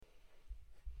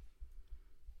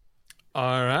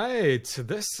All right,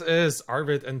 this is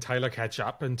Arvid and Tyler Catch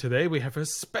Up, and today we have a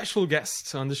special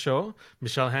guest on the show,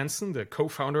 Michele Hansen, the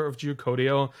co-founder of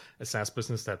Geocodio, a SaaS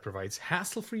business that provides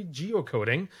hassle-free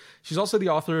geocoding. She's also the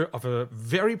author of a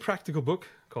very practical book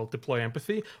called Deploy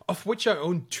Empathy, of which I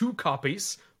own 2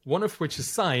 copies, one of which is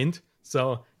signed.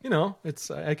 So, it's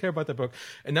I care about that book.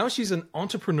 And now she's an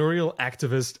entrepreneurial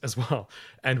activist as well.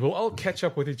 And we'll all catch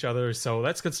up with each other. So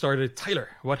let's get started. Tyler,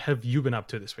 what have you been up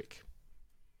to this week?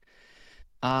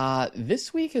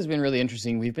 This week has been really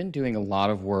interesting. We've been doing a lot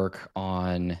of work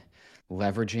on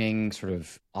leveraging sort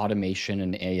of automation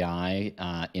and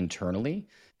AI internally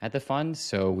at the fund.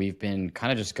 So we've been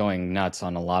kind of just going nuts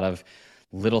on a lot of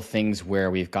little things where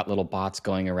we've got little bots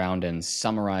going around and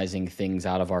summarizing things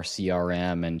out of our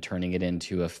CRM and turning it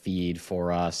into a feed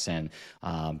for us, and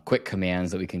quick commands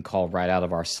that we can call right out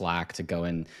of our Slack to go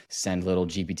and send little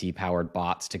GPT-powered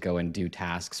bots to go and do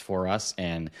tasks for us.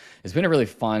 And it's been a really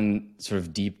fun sort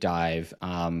of deep dive.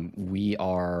 We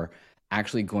are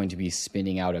actually going to be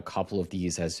spinning out a couple of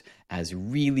these as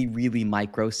really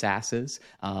micro SaaSes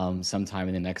sometime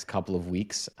in the next couple of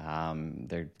weeks.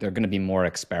 They're going to be more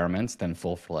experiments than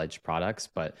full-fledged products,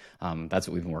 but that's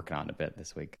what we've been working on a bit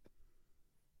this week.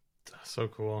 So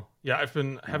cool. Yeah, I've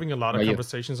been having a lot of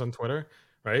conversations on Twitter,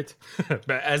 right?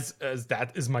 as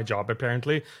that is my job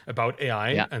apparently, about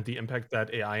AI and the impact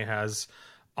that AI has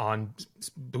on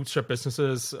bootstrap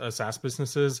businesses, SaaS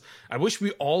businesses. I wish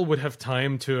we all would have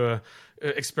time to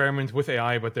experiment with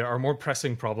AI, but there are more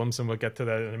pressing problems, and we'll get to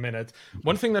that in a minute.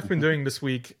 One thing that I've been doing this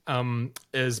week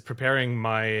is preparing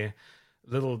my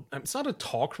little, it's not a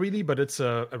talk really, but it's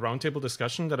a roundtable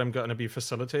discussion that I'm going to be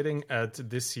facilitating at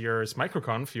this year's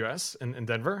MicroConf US in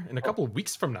Denver in a couple of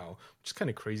weeks from now, which is kind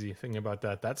of crazy thinking about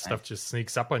that. That stuff just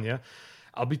sneaks up on you.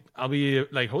 I'll be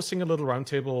like hosting a little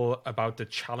roundtable about the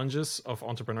challenges of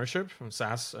entrepreneurship,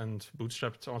 SaaS and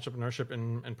bootstrapped entrepreneurship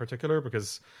in particular,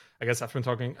 because I guess I've been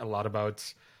talking a lot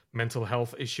about mental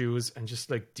health issues and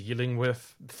just like dealing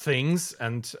with things.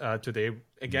 And today,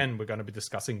 again, we're going to be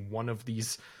discussing one of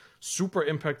these super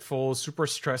impactful, super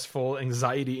stressful,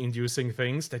 anxiety-inducing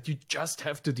things that you just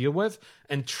have to deal with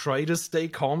and try to stay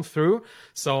calm through.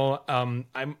 So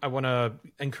I want to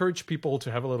encourage people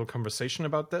to have a little conversation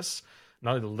about this.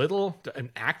 Not a little,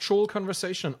 an actual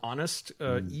conversation, honest,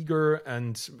 eager,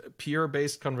 and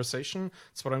peer-based conversation.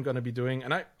 That's what I'm going to be doing.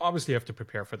 And I obviously have to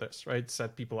prepare for this, right?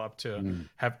 Set people up to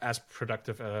have as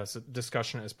productive a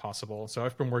discussion as possible. So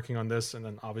I've been working on this. And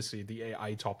then obviously the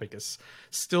AI topic is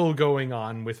still going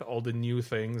on with all the new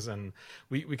things. And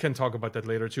we can talk about that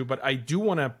later too. But I do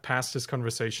want to pass this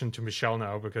conversation to Michele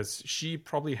now, because she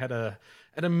probably had an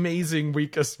amazing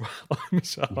week as well.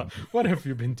 Michele, what have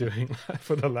you been doing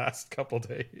for the last couple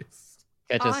days?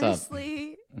 Catch us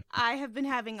Honestly, I have been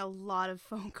having a lot of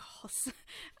phone calls.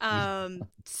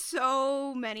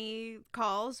 So many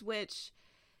calls, which,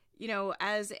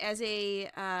 as a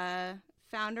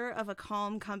founder of a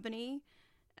calm company,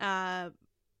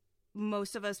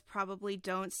 most of us probably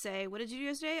don't say, "What did you do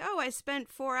yesterday?" "Oh, I spent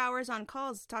 4 hours on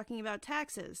calls talking about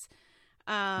taxes."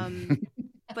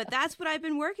 But that's what I've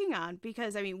been working on,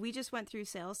 because we just went through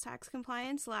sales tax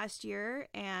compliance last year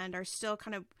and are still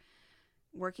kind of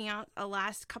working out a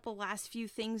last few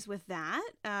things with that.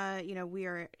 We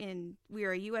are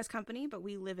a US company, but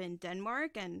we live in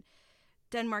Denmark, and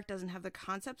Denmark doesn't have the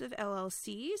concept of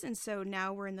LLCs. And so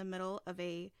now we're in the middle of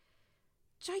a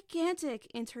gigantic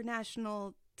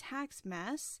international tax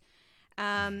mess.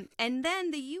 And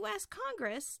then the U.S.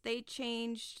 Congress, they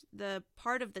changed the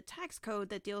part of the tax code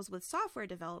that deals with software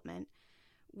development,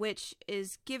 which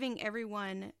is giving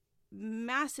everyone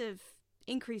massive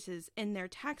increases in their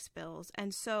tax bills.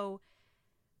 And so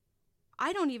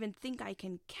I don't even think I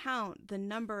can count the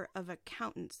number of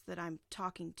accountants that I'm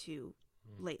talking to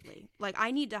lately. Like,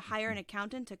 I need to hire an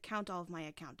accountant to count all of my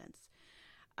accountants.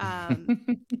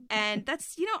 And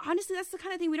that's, honestly, that's the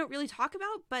kind of thing we don't really talk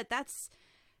about, but that's,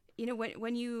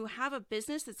 when you have a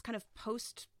business that's kind of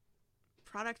post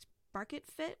product market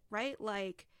fit, right?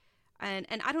 Like, and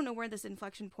I don't know where this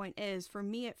inflection point is. For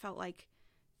me, it felt like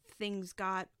things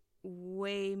got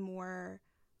way more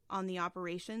on the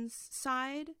operations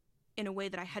side in a way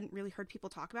that I hadn't really heard people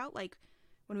talk about. Like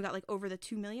when we got like over the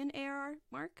 2 million ARR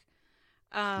mark.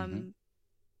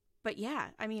 But yeah,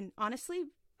 honestly,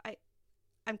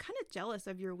 I'm kind of jealous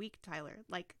of your week, Tyler.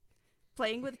 Like,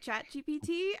 playing with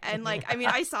ChatGPT, and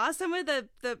I saw some of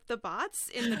the bots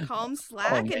in the Calm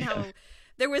Slack, and how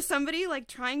there was somebody like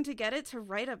trying to get it to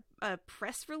write a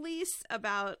press release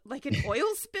about like an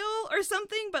oil spill or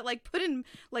something, but like put in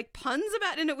like puns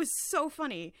about it, and it was so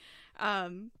funny.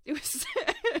 It was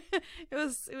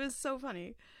it was so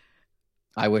funny.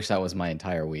 I wish that was my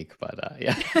entire week, but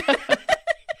yeah.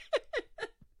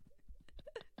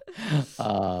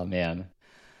 man.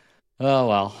 Oh,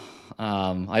 well,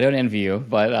 I don't envy you,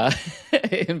 but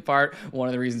in part, one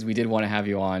of the reasons we did want to have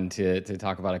you on to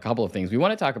talk about a couple of things. We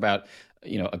want to talk about,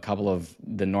 a couple of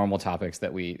the normal topics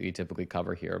that we typically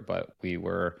cover here, but we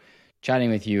were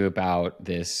chatting with you about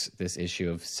this issue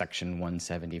of Section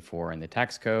 174 in the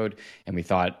tax code, and we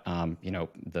thought,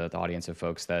 the audience of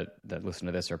folks that listen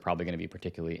to this are probably going to be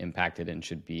particularly impacted and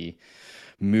should be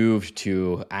moved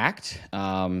to act.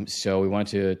 So we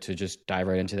wanted to just dive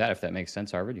right into that, if that makes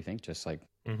sense. Arvid, do you think? Just like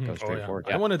go straight forward.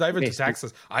 I want to dive into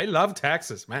taxes. I love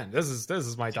taxes, man. This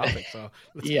is my topic. So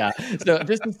yeah. So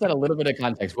just to set a little bit of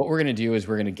context, what we're going to do is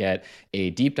we're going to get a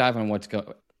deep dive on what's going.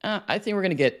 I think we're going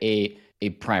to get a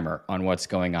primer on what's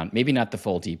going on. Maybe not the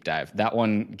full deep dive. That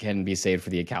one can be saved for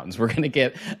the accountants. We're going to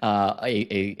get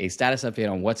a status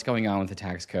update on what's going on with the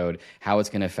tax code, how it's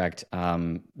going to affect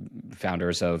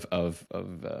founders of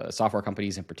software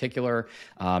companies in particular.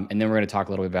 And then we're going to talk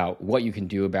a little bit about what you can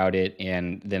do about it.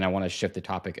 And then I want to shift the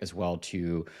topic as well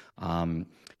to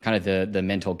kind of the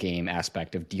mental game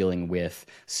aspect of dealing with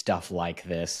stuff like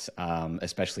this,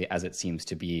 especially as it seems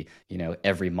to be,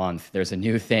 every month there's a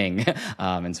new thing.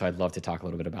 And so I'd love to talk a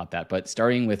little bit about that. But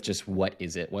starting with just what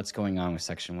is it? What's going on with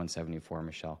Section 174,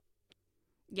 Michele?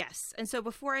 Yes. And so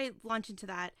before I launch into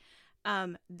that,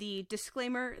 the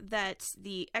disclaimer that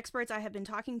the experts I have been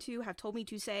talking to have told me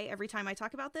to say every time I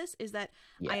talk about this is that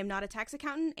I am not a tax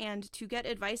accountant, and to get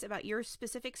advice about your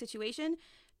specific situation,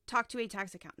 talk to a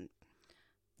tax accountant.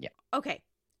 Yeah. Okay.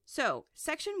 So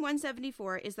Section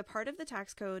 174 is the part of the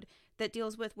tax code that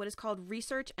deals with what is called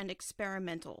research and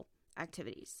experimental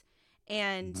activities.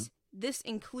 And this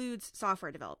includes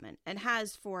software development and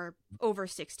has for over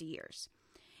 60 years.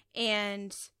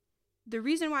 And the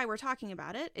reason why we're talking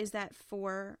about it is that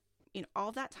for all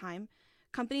of that time,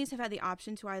 companies have had the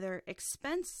option to either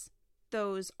expense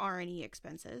those R&E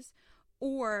expenses,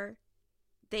 or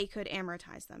they could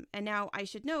amortize them. And now I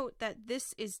should note that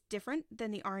this is different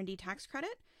than the R&D tax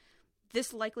credit.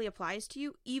 This likely applies to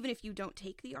you even if you don't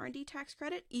take the R&D tax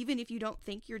credit, even if you don't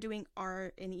think you're doing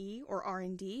R&E or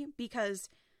R&D, because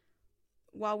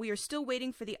while we are still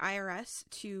waiting for the IRS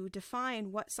to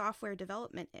define what software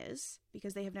development is,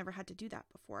 because they have never had to do that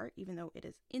before, even though it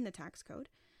is in the tax code,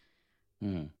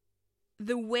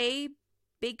 the way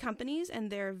big companies and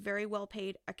their very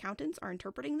well-paid accountants are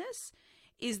interpreting this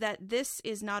is that this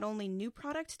is not only new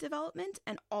product development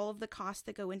and all of the costs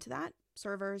that go into that,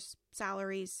 servers,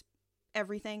 salaries,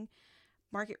 everything,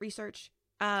 market research,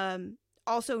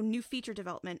 also new feature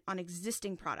development on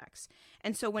existing products.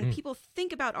 And so when people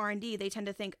think about R&D, they tend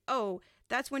to think, oh,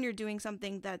 that's when you're doing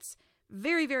something that's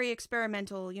very, very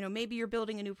experimental. Maybe you're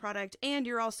building a new product and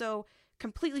you're also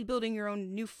completely building your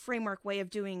own new framework way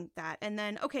of doing that. And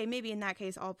then, okay, maybe in that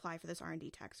case, I'll apply for this R&D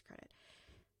tax credit.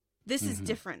 This is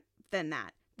different than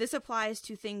that. This applies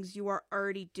to things you are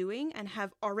already doing and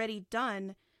have already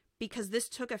done, because this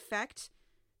took effect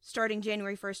starting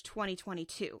January 1st,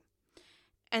 2022.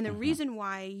 And the reason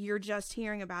why you're just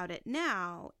hearing about it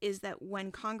now is that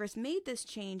when Congress made this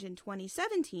change in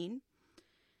 2017,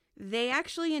 they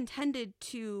actually intended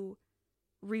to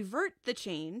revert the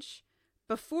change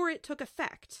before it took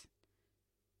effect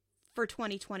for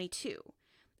 2022.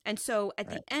 And so at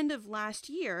the end of last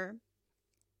year,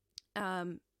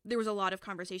 there was a lot of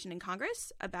conversation in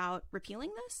Congress about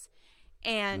repealing this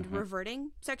and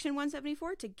reverting Section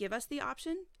 174 to give us the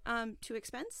option to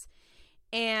expense.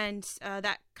 And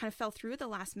that kind of fell through at the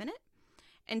last minute.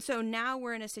 And so now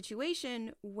we're in a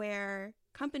situation where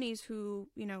companies who,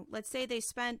 let's say they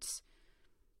spent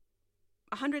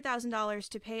 $100,000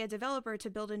 to pay a developer to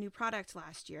build a new product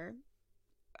last year,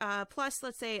 plus,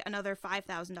 let's say, another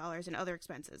 $5,000 in other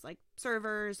expenses like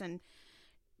servers and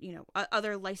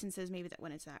other licenses maybe that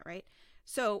went into that, right?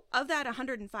 So of that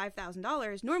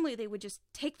 $105,000, normally they would just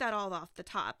take that all off the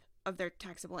top of their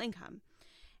taxable income.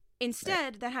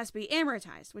 Instead, that has to be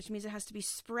amortized, which means it has to be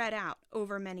spread out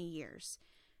over many years.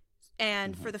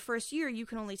 And for the first year, you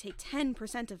can only take 10%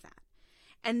 of that.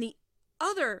 And the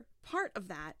other part of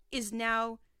that is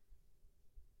now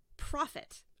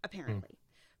profit, apparently.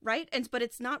 Right? But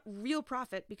it's not real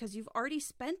profit because you've already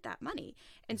spent that money.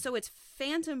 And so it's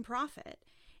phantom profit.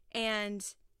 And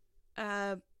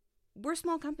we're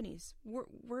small companies.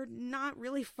 We're not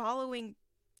really following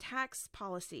tax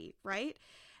policy, right?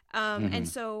 And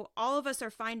so all of us are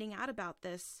finding out about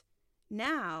this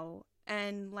now.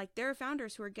 And there are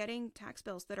founders who are getting tax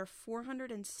bills that are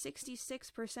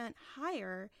 466%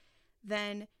 higher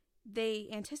than they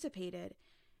anticipated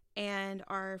and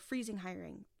are freezing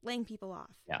hiring, laying people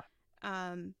off,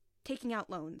 taking out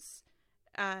loans.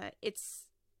 It's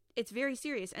very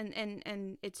serious.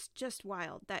 And it's just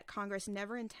wild that Congress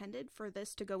never intended for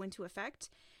this to go into effect.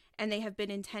 and they have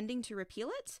been intending to repeal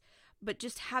it, but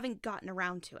just haven't gotten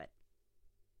around to it.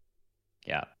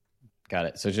 Yeah, got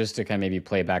it. So just to kind of maybe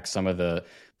play back some of the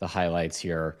highlights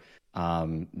here,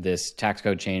 this tax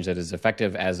code change that is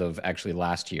effective as of actually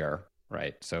last year,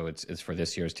 right? So it's for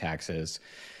this year's taxes.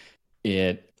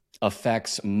 It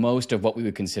affects most of what we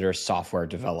would consider software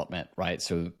development, right?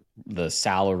 So the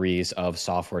salaries of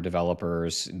software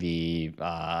developers, the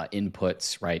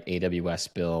inputs, right?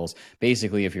 AWS bills.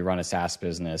 Basically, if you run a SaaS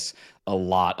business, a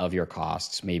lot of your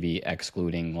costs, maybe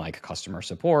excluding like customer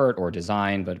support or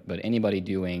design, but anybody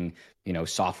doing,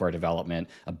 software development,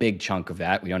 a big chunk of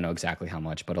that, we don't know exactly how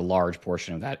much, but a large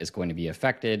portion of that is going to be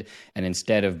affected. And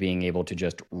instead of being able to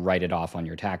just write it off on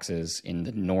your taxes in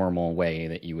the normal way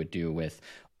that you would do with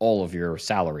all of your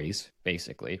salaries,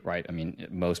 basically, right? I mean,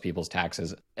 most people's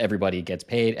taxes, everybody gets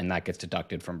paid and that gets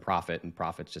deducted from profit, and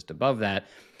profit's just above that.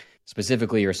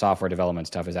 Specifically, your software development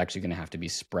stuff is actually going to have to be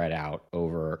spread out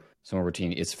over somewhere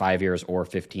between, it's 5 years or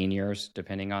 15 years,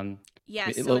 depending on.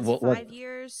 Yes, so it's 5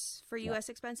 years for U.S.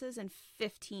 expenses and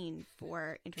 15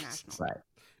 for international. Right.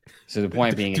 So the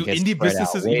point being, do it gets indie spread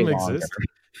businesses out way even longer. exist?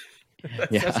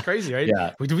 That's crazy, right?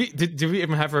 Yeah. Do we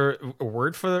even have a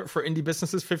word for indie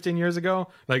businesses 15 years ago?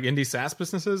 Like indie SaaS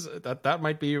businesses? That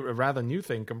might be a rather new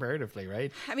thing comparatively,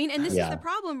 right? I mean, and this is the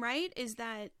problem, right? Is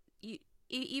that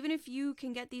even if you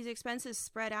can get these expenses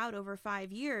spread out over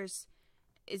 5 years,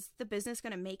 is the business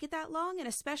going to make it that long? And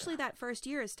especially that first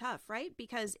year is tough, right?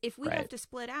 Because if we have to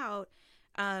split out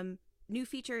new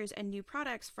features and new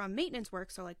products from maintenance work,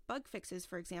 so like bug fixes,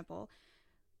 for example,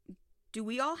 do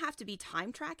we all have to be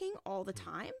time tracking all the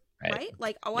time? Right?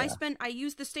 Like, I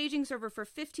used the staging server for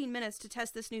 15 minutes to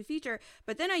test this new feature,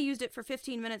 but then I used it for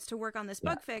 15 minutes to work on this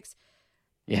bug fix.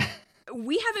 Yeah.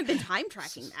 We haven't been time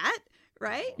tracking that,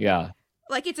 right? Yeah.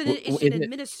 Like it's an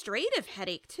administrative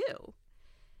headache too.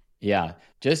 Yeah.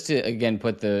 Just to, again,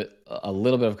 put a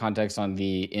little bit of context on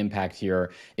the impact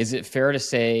here, is it fair to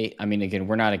say, I mean, again,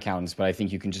 we're not accountants, but I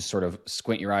think you can just sort of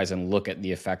squint your eyes and look at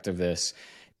the effect of this.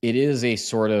 It is a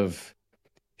sort of,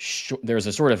 there's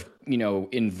a sort of,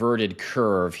 inverted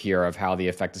curve here of how the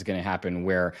effect is going to happen,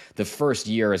 where the first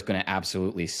year is going to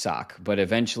absolutely suck, but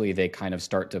eventually they kind of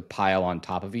start to pile on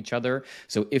top of each other.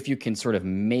 So if you can sort of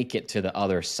make it to the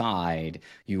other side,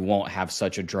 you won't have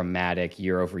such a dramatic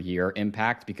year over year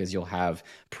impact, because you'll have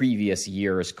previous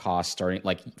years' costs starting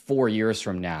like 4 years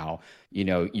from now.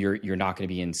 You're not going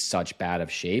to be in such bad of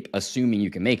shape, assuming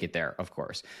you can make it there, of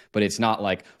course. But it's not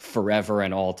like forever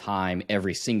and all time,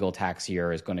 every single tax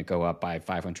year is going to go up by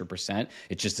 500%.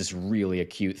 It's just this really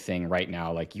acute thing right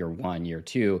now, like year 1, year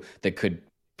 2, that could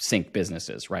sink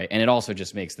businesses, right? And it also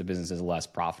just makes the businesses less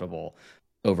profitable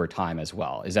over time as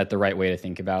well. Is that the right way to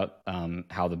think about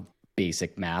how the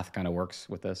basic math kind of works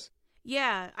with this?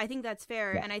 Yeah, I think that's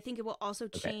fair. Yeah. And I think it will also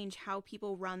change how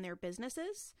people run their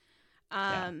businesses.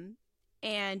 And,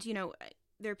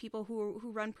 there are people who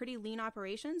run pretty lean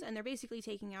operations, and they're basically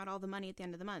taking out all the money at the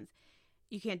end of the month.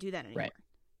 You can't do that anymore. Right.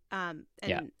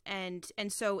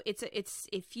 And so it's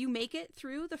if you make it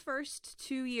through the first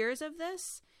 2 years of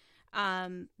this,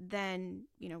 then,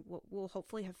 we'll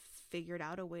hopefully have figured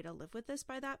out a way to live with this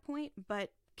by that point.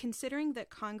 But considering that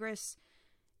Congress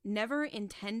never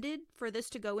intended for this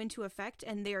to go into effect,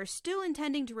 and they are still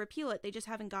intending to repeal it, they just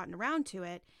haven't gotten around to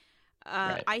it.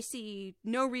 I see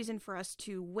no reason for us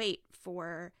to wait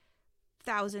for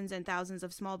thousands and thousands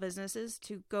of small businesses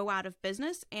to go out of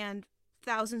business and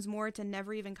thousands more to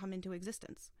never even come into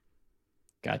existence.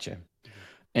 Gotcha.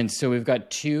 And so we've got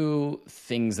 2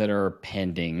 things that are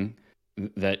pending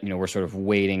that, we're sort of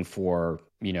waiting for,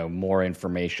 more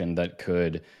information that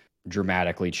could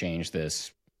dramatically change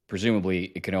this.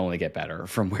 Presumably, it can only get better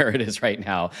from where it is right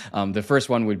now. The first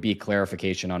one would be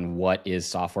clarification on what is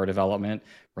software development,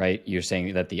 right? You're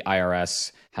saying that the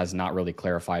IRS has not really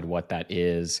clarified what that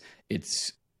is.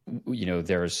 It's,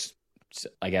 there's,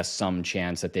 I guess, some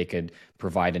chance that they could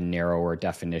provide a narrower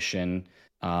definition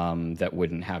that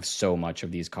wouldn't have so much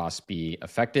of these costs be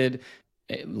affected.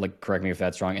 Like, correct me if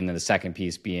that's wrong. And then the second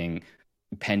piece being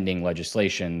pending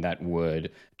legislation that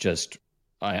would just,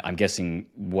 I'm guessing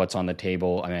what's on the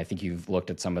table. I mean, I think you've looked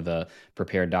at some of the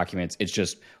prepared documents. It's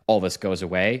just all this goes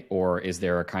away, or is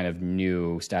there a kind of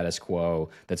new status quo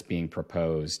that's being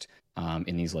proposed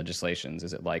in these legislations?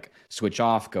 Is it like switch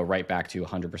off, go right back to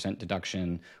 100%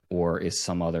 deduction, or is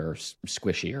some other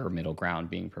squishier middle ground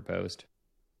being proposed?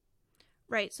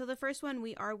 Right. So the first one,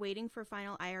 we are waiting for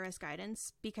final IRS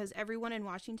guidance because everyone in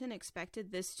Washington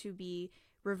expected this to be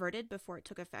reverted before it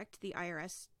took effect. The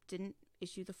IRS didn't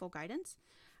issue the full guidance.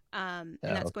 And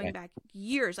that's going back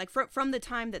years, like from the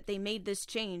time that they made this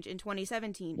change in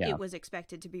 2017, it was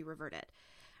expected to be reverted.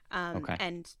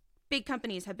 And big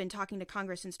companies have been talking to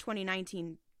Congress since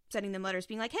 2019, sending them letters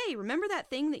being like, hey, remember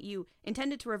that thing that you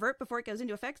intended to revert before it goes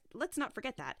into effect? Let's not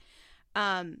forget that.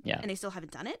 And they still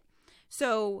haven't done it.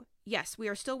 So yes, we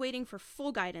are still waiting for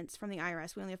full guidance from the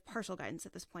IRS. We only have partial guidance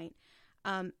at this point.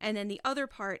 And then the other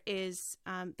part is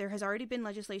there has already been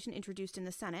legislation introduced in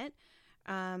the Senate.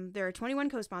 There are 21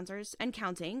 co-sponsors and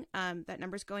counting. That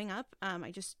number's going up.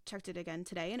 I just checked it again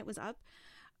today and it was up.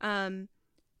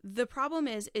 The problem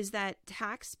is that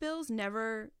tax bills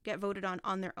never get voted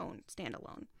on their own,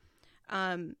 standalone.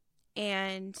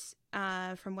 And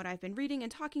from what I've been reading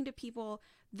and talking to people,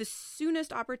 the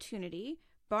soonest opportunity,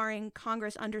 barring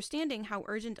Congress understanding how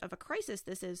urgent of a crisis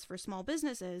this is for small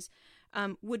businesses,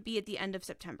 would be at the end of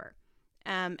September.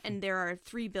 And there are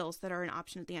 3 bills that are an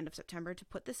option at the end of September to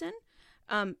put this in,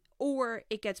 or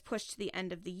it gets pushed to the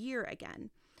end of the year again.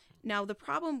 Now, the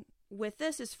problem with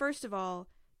this is, first of all,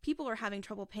 people are having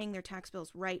trouble paying their tax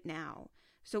bills right now.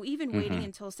 So even waiting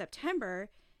until September,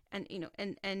 and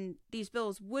and these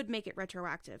bills would make it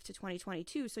retroactive to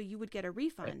 2022, so you would get a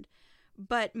refund. Right.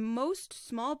 But most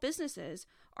small businesses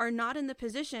are not in the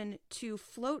position to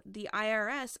float the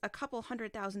IRS a couple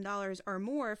 $100,000 or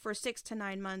more for 6 to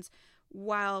 9 months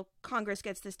while Congress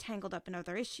gets this tangled up in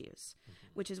other issues,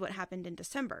 which is what happened in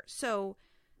December. So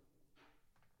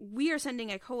we are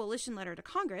sending a coalition letter to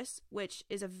Congress, which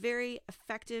is a very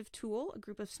effective tool. A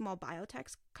group of small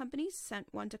biotech companies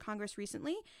sent one to Congress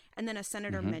recently, and then a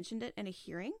senator mentioned it in a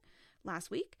hearing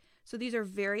last week. So these are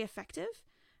very effective.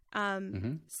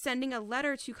 Sending a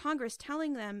letter to Congress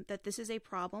telling them that this is a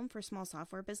problem for small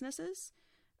software businesses,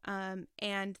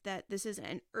 and that this is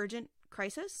an urgent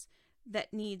crisis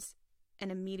that needs an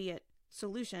immediate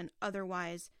solution.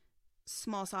 Otherwise,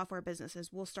 small software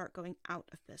businesses will start going out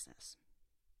of business.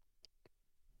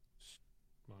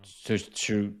 So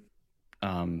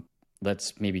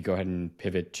let's maybe go ahead and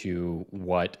pivot to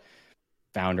what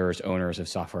founders, owners of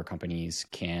software companies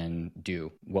can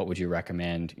do. What would you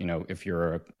recommend? If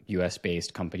you're a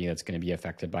US-based company that's going to be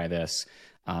affected by this,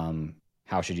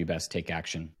 how should you best take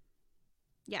action?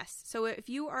 Yes. So if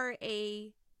you are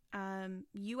a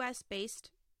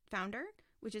US-based founder,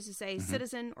 which is to say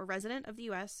citizen or resident of the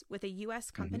US with a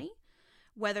US company,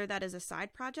 whether that is a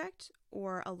side project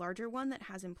or a larger one that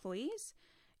has employees,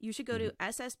 you should go to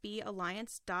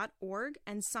ssballiance.org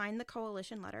and sign the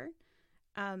coalition letter.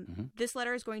 This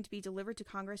letter is going to be delivered to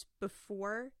Congress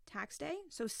before tax day,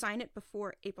 so sign it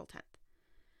before April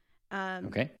 10th.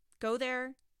 Okay. Go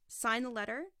there, sign the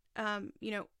letter.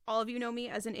 All of you know me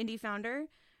as an indie founder.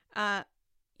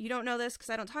 You don't know this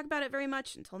because I don't talk about it very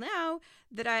much until now,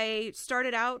 that I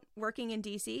started out working in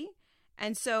DC.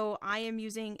 And so I am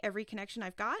using every connection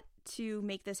I've got to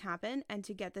make this happen and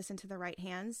to get this into the right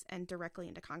hands and directly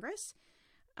into Congress.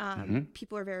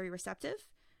 People are very receptive.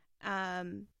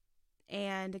 And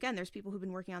again, there's people who've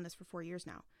been working on this for 4 years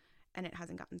now, and it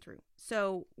hasn't gotten through.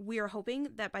 So we are hoping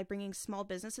that by bringing small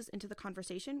businesses into the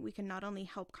conversation, we can not only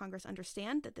help Congress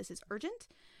understand that this is urgent,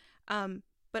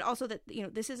 but also that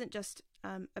this isn't just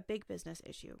a big business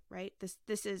issue, right?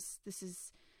 This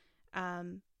is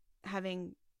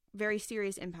having very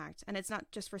serious impact, and it's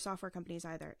not just for software companies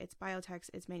either. It's biotechs,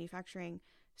 it's manufacturing,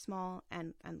 small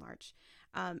and large,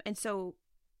 and so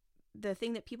the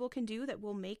thing that people can do that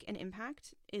will make an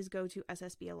impact is go to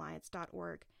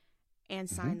ssballiance.org and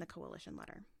sign the coalition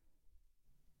letter.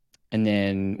 And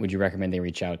then would you recommend they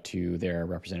reach out to their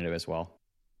representative as well?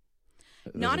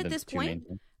 Not at this point.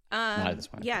 Not at this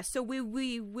point. Yeah, so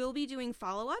we will be doing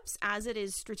follow-ups as it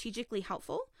is strategically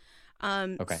helpful.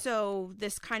 Okay. So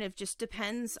this kind of just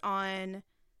depends on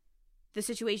the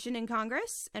situation in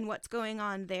Congress and what's going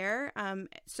on there.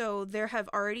 So there have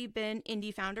already been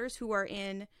indie founders who are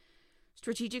in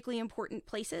strategically important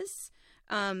places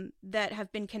that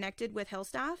have been connected with Hill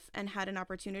staff and had an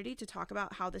opportunity to talk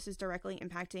about how this is directly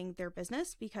impacting their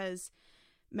business, because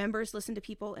members listen to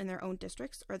people in their own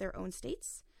districts or their own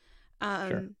states.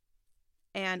 Sure.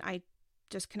 And I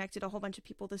just connected a whole bunch of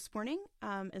people this morning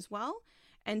as well.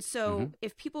 And so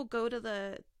if people go to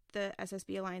the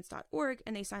ssballiance.org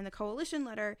and they sign the coalition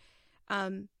letter,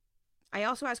 I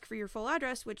also ask for your full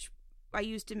address, which I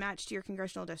use to match to your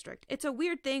congressional district. It's a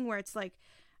weird thing where it's like,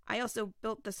 I also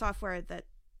built the software that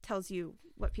tells you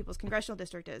what people's congressional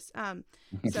district is.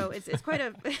 So it's quite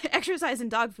a exercise in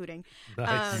dog fooding.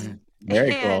 Nice.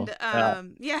 Very cool.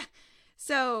 Yeah.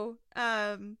 So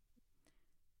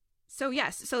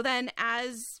yes. So then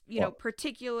as,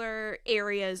 particular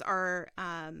areas are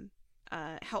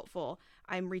helpful,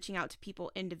 I'm reaching out to people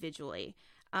individually.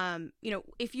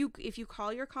 If you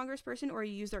call your congressperson or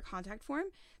you use their contact form,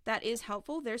 that is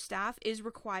helpful. Their staff is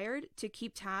required to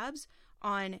keep tabs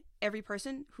on every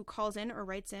person who calls in or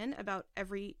writes in about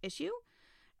every issue.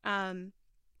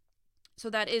 So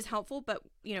that is helpful. But,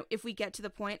 you know, if we get to the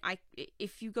point,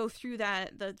 if you go through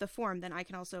that, the form, then I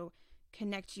can also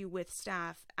connect you with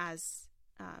staff as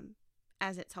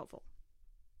it's helpful.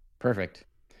 Perfect.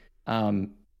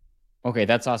 Okay,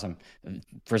 that's awesome.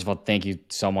 First of all, thank you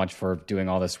so much for doing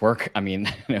all this work. I mean,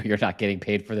 I know you're not getting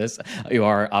paid for this. You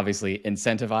are obviously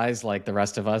incentivized like the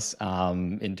rest of us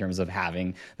in terms of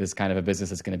having this kind of a business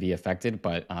that's going to be affected,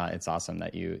 but it's awesome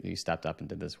that you stepped up and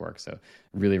did this work. So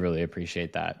really, really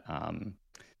appreciate that.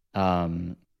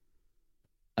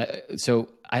 So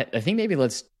I think maybe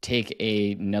let's take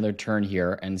another turn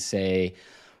here and say,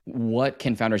 what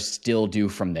can founders still do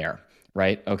from there?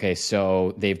 Right. Okay.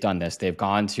 So they've done this. They've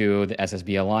gone to the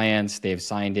SSB Alliance. They've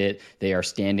signed it. They are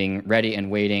standing ready and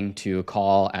waiting to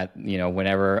call at, you know,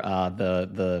 whenever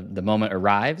the moment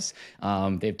arrives.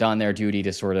 They've done their duty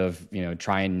to sort of, you know,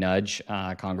 try and nudge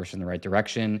Congress in the right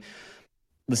direction.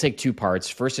 Let's take two parts.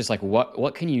 First is like,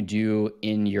 what can you do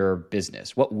in your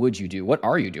business? What would you do? What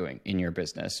are you doing in your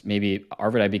business? Maybe,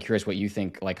 Arvid, I'd be curious what you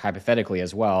think, like hypothetically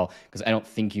as well, because I don't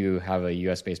think you have a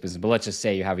US-based business, but let's just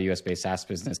say you have a US-based SaaS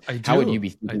business. I do. How would you be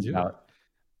thinking about?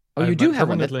 Oh, you my do have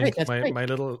one. That's link, right. That's right. My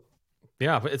little,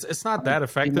 yeah, but it's not that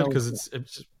affected because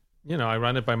it's you know, I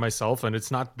run it by myself and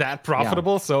it's not that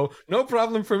profitable, so no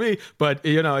problem for me. But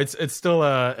you know, it's still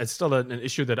an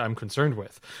issue that I'm concerned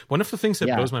with. One of the things that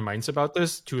blows my mind about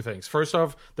this, two things. First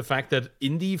off, the fact that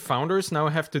indie founders now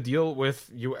have to deal with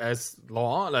US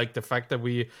law, like the fact that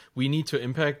we need to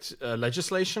impact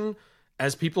legislation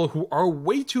as people who are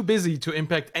way too busy to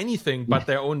impact anything but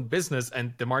their own business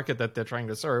and the market that they're trying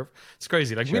to serve. It's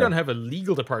crazy. Like we don't have a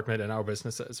legal department in our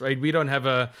businesses, right? We don't have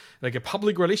a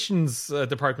public relations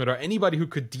department or anybody who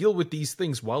could deal with these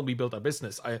things while we build our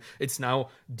business. It's now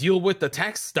deal with the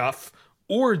tax stuff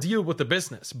or deal with the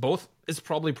business. Both is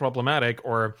probably problematic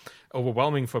or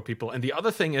overwhelming for people. And the other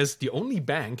thing is the only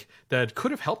bank that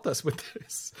could have helped us with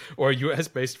this, or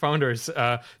US-based founders,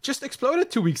 just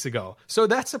exploded 2 weeks ago. So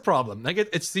that's a problem. Like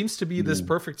it seems to be this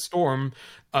perfect storm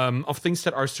of things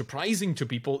that are surprising to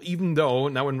people, even though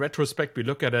now in retrospect we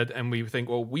look at it and we think,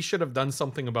 well, we should have done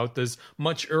something about this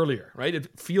much earlier, right?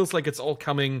 It feels like it's all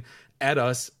coming at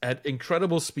us at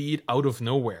incredible speed out of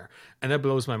nowhere. And that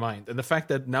blows my mind. And the fact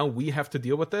that now we have to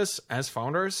deal with this as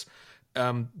founders,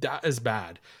 that is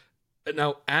bad.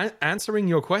 Now, answering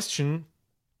your question,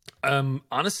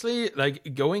 honestly,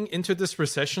 like going into this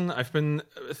recession, I've been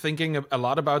thinking a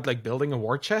lot about like building a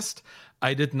war chest.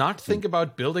 I did not think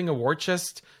about building a war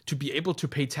chest to be able to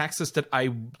pay taxes that I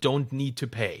don't need to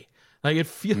pay. Like it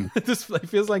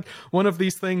feels like one of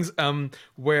these things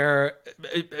where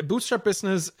a bootstrap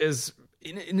business is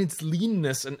in its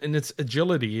leanness and in its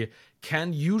agility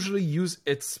can usually use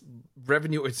its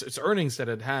revenue, its earnings that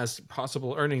it has,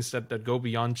 possible earnings that go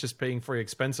beyond just paying for your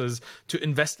expenses to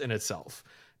invest in itself.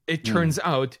 It turns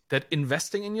out that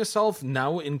investing in yourself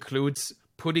now includes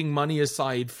putting money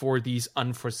aside for these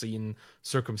unforeseen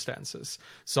circumstances.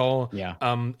 So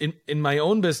in my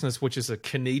own business, which is a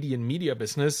Canadian media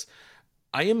business,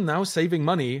 I am now saving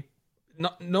money,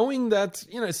 not knowing that,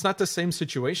 you know, it's not the same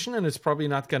situation and it's probably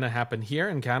not going to happen here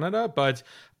in Canada, but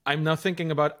I'm now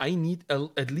thinking about I need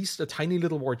at least a tiny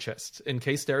little war chest in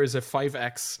case there is a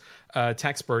 5x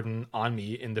tax burden on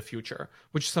me in the future,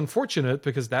 which is unfortunate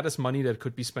because that is money that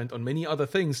could be spent on many other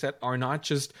things that are not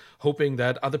just hoping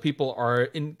that other people are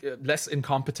less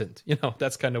incompetent. You know,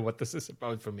 that's kind of what this is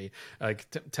about for me. Like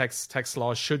tax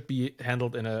law should be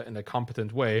handled in a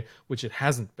competent way, which it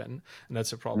hasn't been, and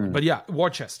that's a problem. But yeah, war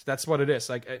chest, that's what it is.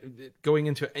 Like going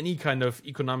into any kind of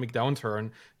economic downturn,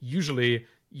 usually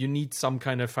you need some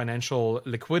kind of financial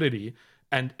liquidity.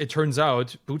 And it turns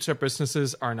out bootstrap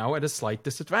businesses are now at a slight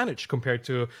disadvantage compared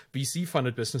to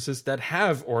VC-funded businesses that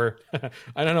have, or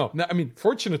I don't know, I mean,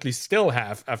 fortunately still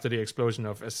have, after the explosion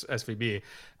of SVB,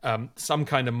 some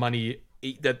kind of money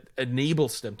that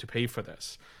enables them to pay for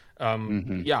this.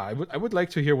 Yeah, I would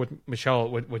like to hear what, Michele,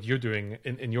 what you're doing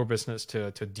in your business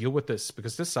to deal with this,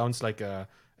 because this sounds like a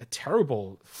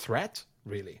terrible threat,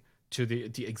 really, to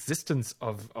the existence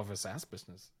of a SaaS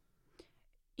business.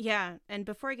 Yeah, and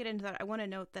before I get into that, I want to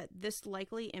note that this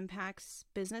likely impacts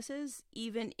businesses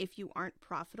even if you aren't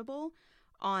profitable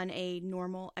on a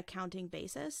normal accounting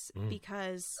basis,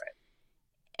 because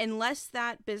unless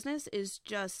that business is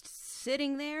just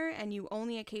sitting there and you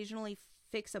only occasionally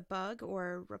fix a bug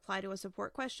or reply to a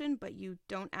support question, but you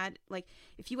don't add, like,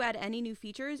 if you add any new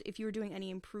features, if you were doing any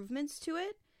improvements to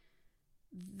it,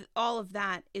 all of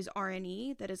that is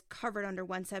R&E that is covered under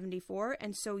 174,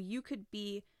 and so you could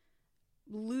be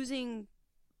losing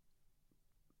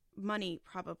money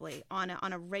probably on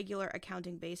a regular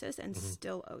accounting basis and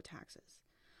still owe taxes.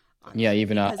 Yeah,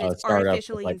 even because it's startup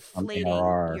artificially like inflating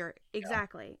ARR. your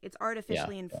it's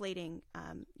artificially inflating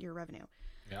your revenue.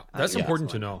 Yeah, that's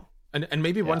important to know. And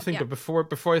maybe one thing, but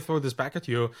before I throw this back at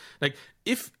you, like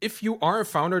if you are a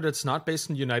founder that's not based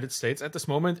in the United States at this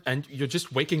moment and you're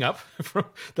just waking up from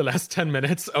the last 10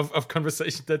 minutes of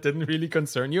conversation that didn't really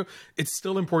concern you, it's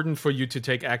still important for you to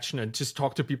take action and just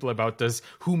talk to people about this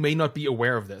who may not be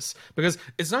aware of this. Because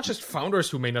it's not just founders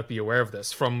who may not be aware of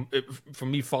this. From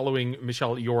me following,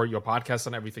 Michele, your podcast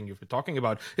and everything you've been talking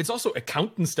about, it's also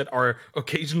accountants that are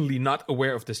occasionally not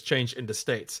aware of this change in the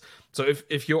States. So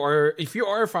if you are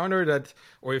a founder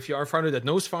that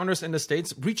knows founders in the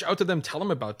States, reach out to them, tell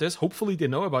them about this. Hopefully they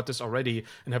know about this already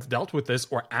and have dealt with this,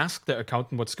 or ask their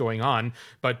accountant what's going on.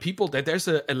 But there's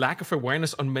a lack of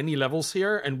awareness on many levels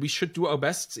here, and we should do our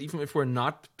best, even if we're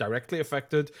not directly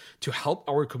affected, to help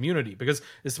our community. Because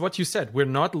it's what you said, we're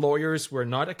not lawyers, we're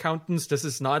not accountants, this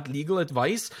is not legal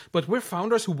advice, but we're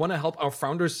founders who want to help our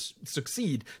founders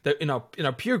succeed in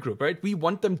our peer group, right? We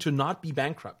want them to not be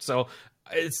bankrupt. So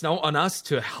it's now on us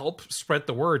to help spread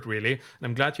the word, really. And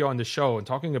I'm glad you're on the show and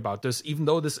talking about this, even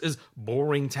though this is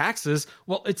boring taxes.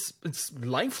 Well, it's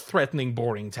life-threatening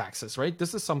boring taxes, right?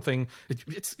 This is something,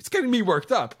 it's getting me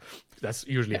worked up. That's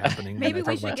usually happening. Maybe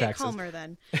we should get calmer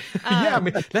then.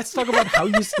 Let's talk about how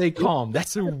you stay calm.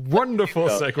 That's a wonderful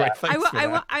segue. Thanks for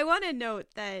that. I want to note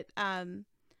that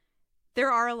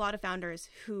there are a lot of founders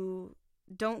who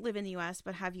don't live in the U.S.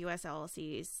 but have U.S.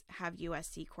 LLCs, have U.S.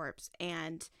 C Corps,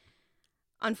 and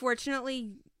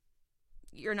unfortunately,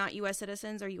 you're not U.S.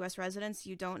 citizens or U.S. residents.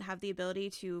 You don't have the ability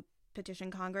to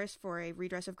petition Congress for a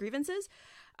redress of grievances.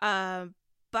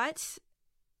 But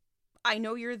I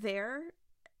know you're there,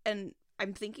 and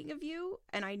I'm thinking of you,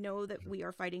 and I know that we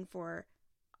are fighting for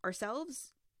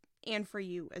ourselves and for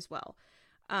you as well.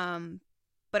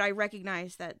 But I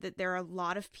recognize that there are a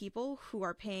lot of people who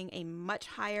are paying a much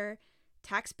higher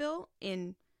tax bill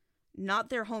in not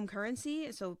their home currency,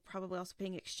 so probably also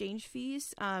paying exchange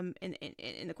fees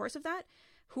in the course of that,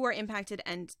 who are impacted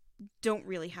and don't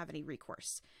really have any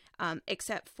recourse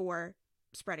except for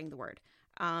spreading the word.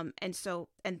 And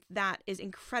that is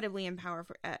incredibly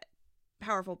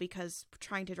powerful because we're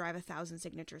trying to drive 1,000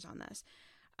 signatures on this.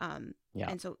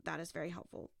 And so that is very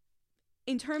helpful.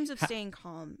 In terms of staying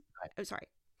calm, oh, sorry,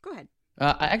 go ahead.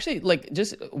 I actually,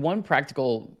 just one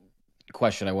practical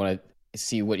question I want to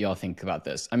see what y'all think about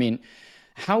this. I mean,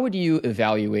 how would you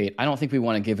evaluate? I don't think we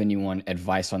want to give anyone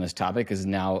advice on this topic, because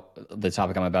now the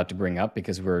topic I'm about to bring up,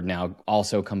 because we're now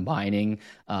also combining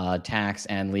tax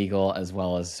and legal, as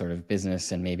well as sort of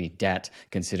business and maybe debt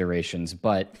considerations.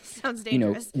 But sounds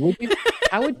dangerous.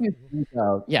 How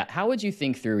would you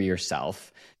think through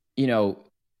yourself?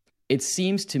 It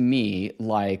seems to me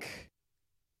like,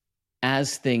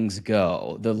 as things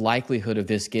go, the likelihood of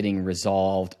this getting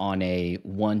resolved on a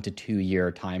 1 to 2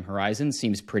 year time horizon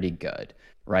seems pretty good,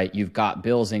 right? You've got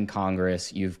bills in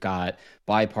Congress, you've got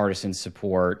bipartisan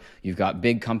support, you've got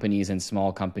big companies and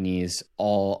small companies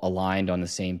all aligned on the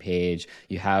same page.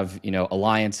 You have,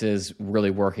 alliances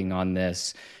really working on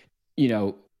this.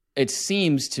 It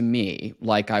seems to me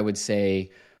like, I would say,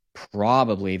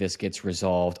 probably this gets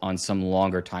resolved on some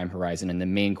longer time horizon. And the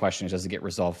main question is, does it get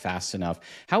resolved fast enough?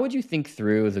 How would you think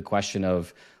through the question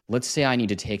of, let's say I need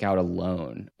to take out a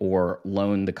loan or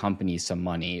loan the company some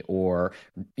money or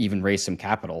even raise some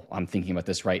capital? I'm thinking about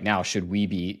this right now. Should we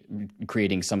be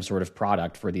creating some sort of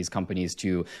product for these companies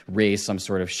to raise some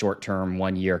sort of short-term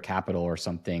 1 year capital or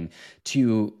something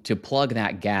to plug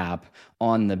that gap,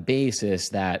 on the basis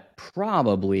that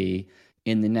probably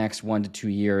in the next 1 to 2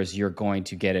 years, you're going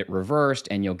to get it reversed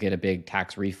and you'll get a big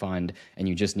tax refund, and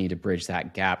you just need to bridge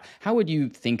that gap? How would you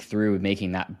think through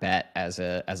making that bet as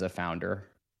a founder?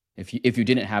 If you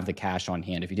didn't have the cash on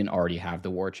hand, if you didn't already have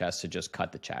the war chest to just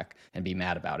cut the check and be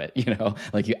mad about it,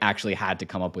 like you actually had to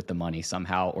come up with the money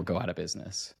somehow or go out of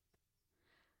business.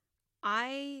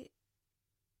 I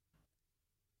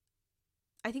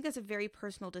think that's a very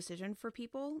personal decision for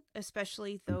people,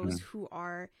 especially those who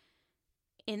are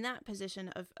in that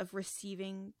position of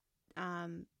receiving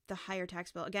the higher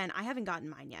tax bill. Again, I haven't gotten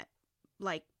mine yet.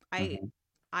 I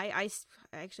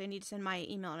actually need to send my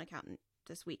email and accountant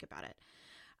this week about it.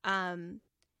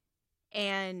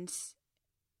 And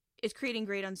it's creating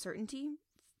great uncertainty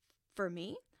for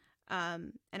me.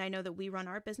 And I know that we run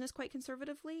our business quite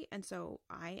conservatively. And so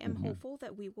I am hopeful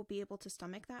that we will be able to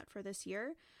stomach that for this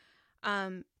year.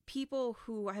 People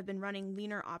who have been running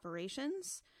leaner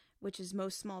operations, which is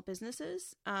most small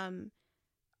businesses,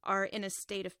 are in a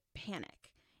state of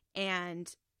panic.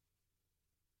 And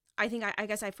I think I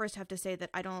guess I first have to say that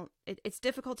I don't. It's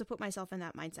difficult to put myself in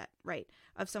that mindset, right,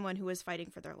 of someone who is fighting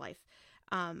for their life,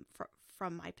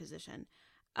 from my position.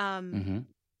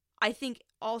 I think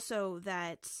also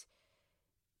that,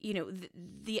 you know,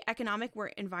 the economic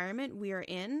environment we are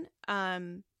in,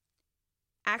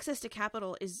 access to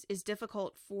capital is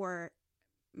difficult for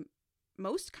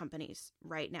most companies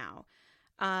right now.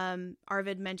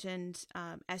 Arvid mentioned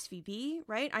SVB,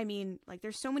 right? I mean, like,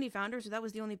 there's so many founders that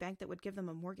was the only bank that would give them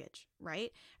a mortgage,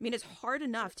 right? I mean, it's hard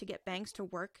enough to get banks to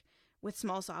work with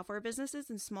small software businesses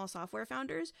and small software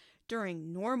founders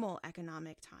during normal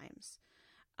economic times.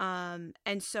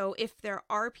 And so if there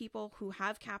are people who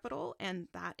have capital and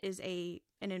that is an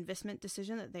investment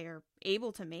decision that they are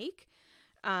able to make,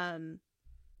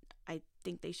 I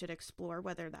think they should explore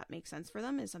whether that makes sense for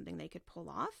them, is something they could pull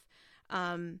off.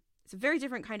 It's a very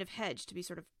different kind of hedge to be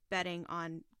sort of betting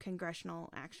on congressional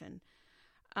action.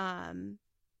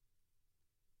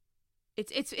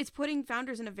 It's putting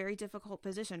founders in a very difficult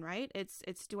position, right?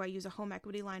 It's do I use a home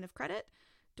equity line of credit?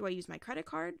 Do I use my credit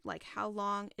card? Like, how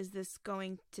long is this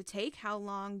going to take? How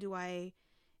long do I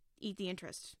eat the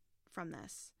interest from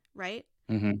this, right?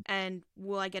 And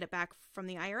will I get it back from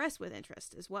the IRS with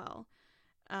interest as well?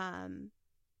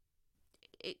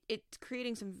 It's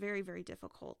creating some very, very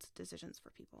difficult decisions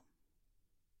for people.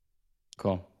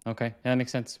 Cool. Okay. That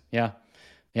makes sense. Yeah.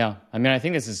 I mean, I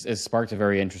think this has sparked a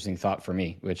very interesting thought for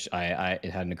me, which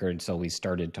it hadn't occurred until we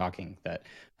started talking, that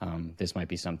this might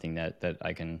be something that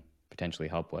I can potentially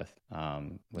help with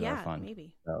our fund.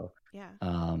 Maybe. So yeah.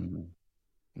 I'm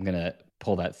gonna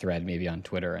pull that thread maybe on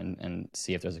Twitter and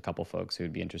see if there's a couple folks who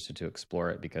would be interested to explore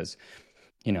it, because,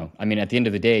 you know, I mean, at the end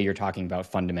of the day, you're talking about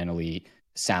fundamentally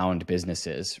sound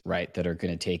businesses, right, that are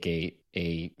going to take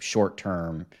a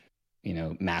short-term, you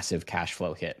know, massive cash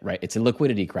flow hit, right? It's a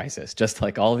liquidity crisis, just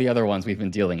like all the other ones we've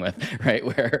been dealing with, right?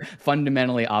 Where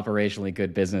fundamentally operationally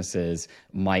good businesses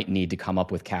might need to come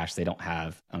up with cash they don't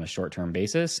have on a short-term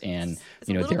basis. And,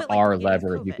 you know, there are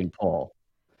levers you can pull.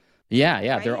 Yeah.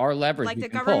 Right? There are levers like you the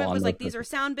can pull. Government was like, these are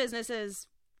sound businesses.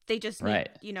 They just need,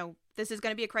 you know, this is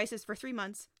going to be a crisis for 3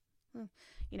 months.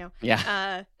 You know,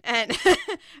 and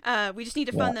we just need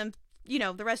to fund them. You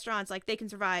know, the restaurants, like, they can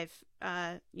survive.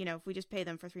 You know, if we just pay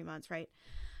them for 3 months, right?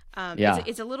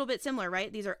 It's a little bit similar,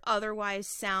 right? These are otherwise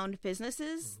sound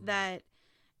businesses that,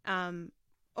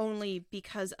 only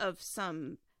because of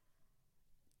some,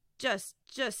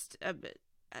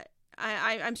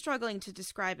 I'm struggling to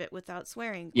describe it without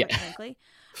swearing, quite frankly.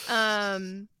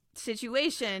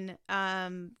 Situation,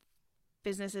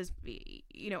 businesses,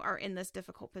 you know, are in this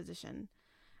difficult position.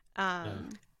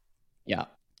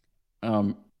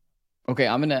 Okay,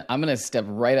 I'm gonna step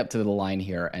right up to the line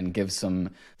here and give some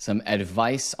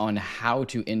advice on how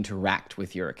to interact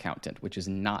with your accountant, which is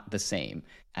not the same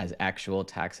as actual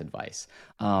tax advice.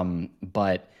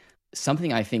 But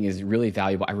something I think is really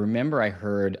valuable. I remember I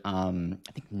heard, I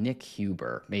think Nick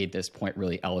Huber made this point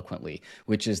really eloquently,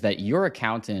 which is that your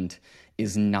accountant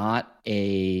is not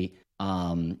a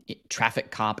traffic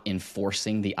cop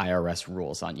enforcing the IRS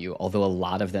rules on you, although a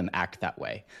lot of them act that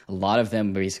way. A lot of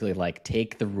them basically like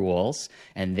take the rules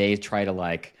and they try to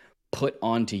like put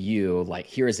onto you, like,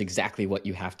 here is exactly what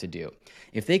you have to do.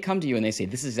 If they come to you and they say,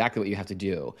 this is exactly what you have to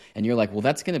do, and you're like, well,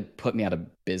 that's going to put me out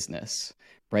of business,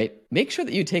 right? Make sure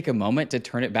that you take a moment to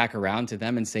turn it back around to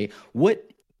them and say, what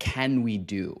can we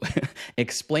do?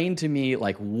 Explain to me,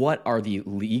 like, what are the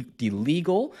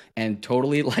legal and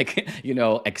totally, like, you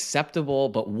know, acceptable,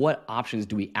 but what options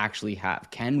do we actually have?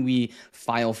 Can we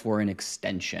file for an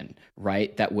extension,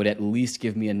 right? That would at least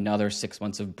give me another 6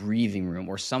 months of breathing room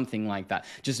or something like that.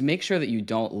 Just make sure that you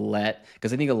don't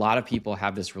because I think a lot of people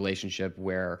have this relationship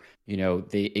where, you know,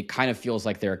 it kind of feels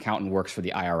like their accountant works for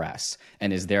the IRS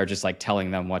and is there just like telling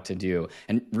them what to do,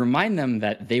 and remind them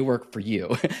that they work for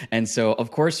you. And so, of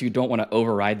course, you don't want to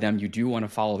override them. You do want to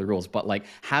follow the rules, but like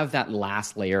have that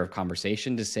last layer of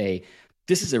conversation to say,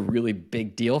 this is a really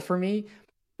big deal for me.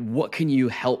 What can you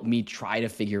help me try to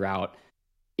figure out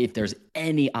if there's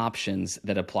any options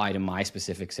that apply to my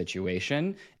specific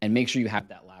situation? And make sure you have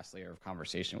that last layer of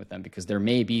conversation with them, because there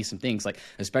may be some things, like,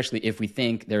 especially if we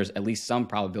think there's at least some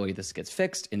probability this gets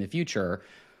fixed in the future,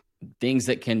 things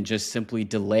that can just simply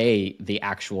delay the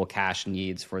actual cash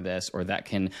needs for this, or that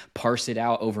can parse it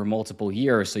out over multiple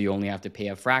years so you only have to pay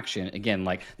a fraction. Again,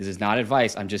 like, this is not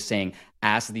advice. I'm just saying,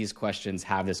 ask these questions,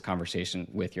 have this conversation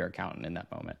with your accountant in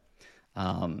that moment.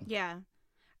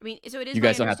 I mean, so it is. You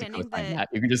guys don't have to co-sign that.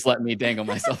 You can just let me dangle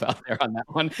myself out there on that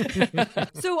one.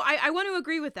 So I want to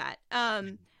agree with that.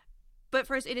 But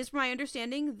first, it is my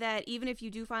understanding that even if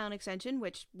you do file an extension,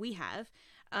 which we have,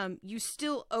 you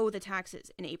still owe the taxes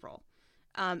in April.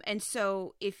 And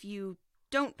so if you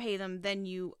don't pay them, then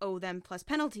you owe them plus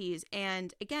penalties.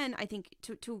 And again, I think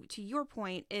to your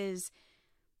point is,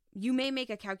 you may make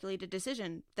a calculated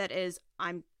decision that is,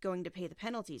 I'm going to pay the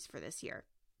penalties for this year.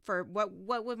 For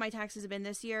what would my taxes have been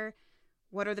this year?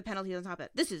 What are the penalties on top of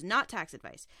it? This is not tax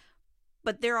advice,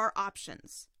 but there are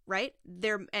options, right?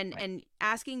 And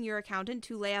asking your accountant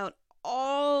to lay out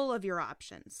all of your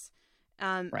options,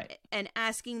 and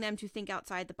asking them to think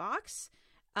outside the box,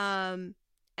 and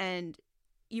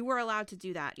you were allowed to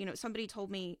do that. Somebody told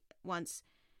me once,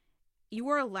 you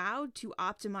are allowed to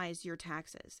optimize your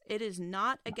taxes. It is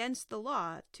not against the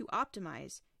law to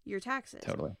optimize your taxes.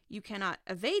 Totally. You cannot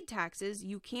evade taxes.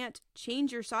 You can't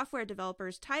change your software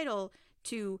developer's title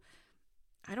to,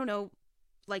 I don't know,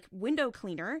 like window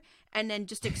cleaner, and then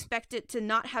just expect it to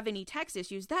not have any tax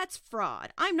issues. That's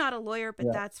fraud. I'm not a lawyer,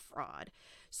 but that's fraud.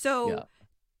 So,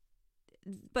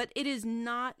 but it is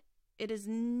not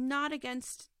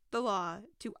against the law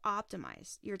to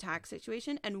optimize your tax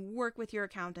situation and work with your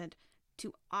accountant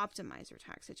to optimize your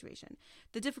tax situation.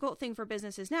 The difficult thing for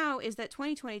businesses now is that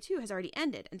 2022 has already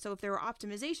ended. And so if there were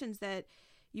optimizations that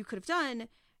you could have done,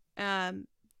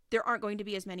 there aren't going to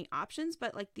be as many options,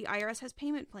 but like the IRS has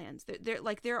payment plans.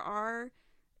 There are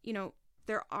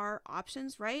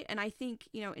options, right? And I think,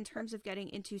 in terms of getting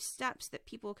into steps that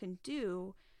people can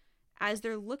do as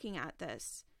they're looking at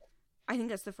this, I think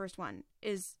that's the first one,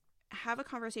 is have a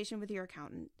conversation with your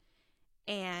accountant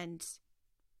and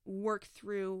work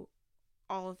through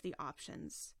all of the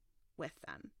options with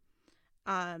them.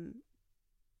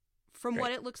 From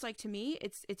what it looks like to me,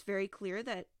 it's very clear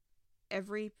that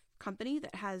every company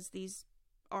that has these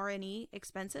R&E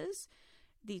expenses,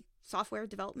 the software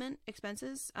development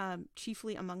expenses,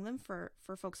 chiefly among them for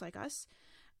folks like us,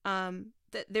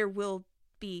 that there will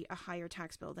be a higher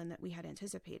tax bill than that we had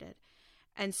anticipated.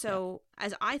 And so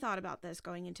as I thought about this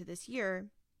going into this year,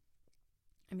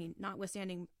 I mean,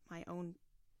 notwithstanding my own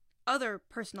other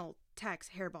personal tax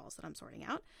hairballs that I'm sorting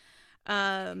out,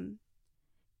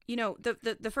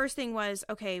 the first thing was,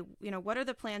 okay, what are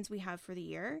the plans we have for the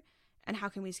year and how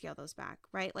can we scale those back,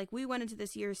 right? Like, we went into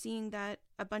this year seeing that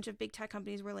a bunch of big tech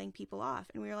companies were laying people off,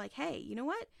 and we were like, hey, you know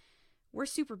what? We're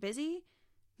super busy.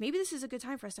 Maybe this is a good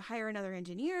time for us to hire another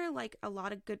engineer. Like, a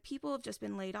lot of good people have just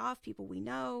been laid off, people we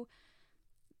know.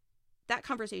 That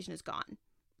conversation is gone,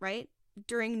 right?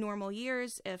 During normal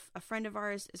years, if a friend of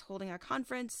ours is holding a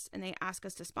conference and they ask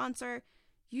us to sponsor,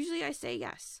 usually I say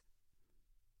yes.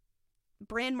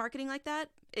 Brand marketing like that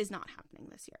is not happening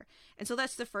this year. And so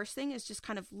that's the first thing, is just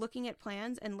kind of looking at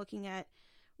plans and looking at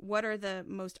what are the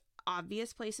most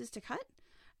obvious places to cut.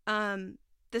 The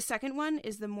second one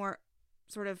is the more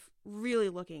sort of really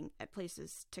looking at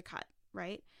places to cut,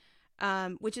 right?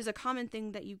 Which is a common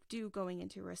thing that you do going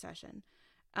into a recession.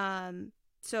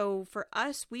 So for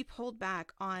us, we pulled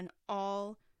back on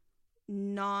all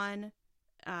non-core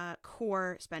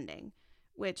spending,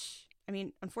 which, I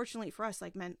mean, unfortunately for us,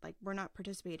 meant we're not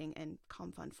participating in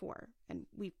Calm Fund 4, and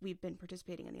we've been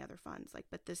participating in the other funds,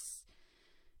 but this,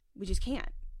 we just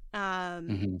can't.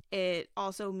 It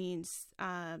also means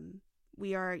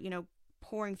we are,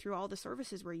 pouring through all the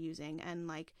services we're using, and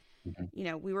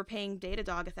we were paying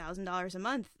Datadog $1,000 a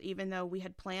month, even though we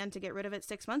had planned to get rid of it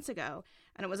 6 months ago.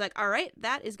 And it was like, all right,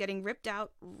 that is getting ripped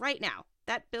out right now.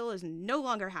 That bill is no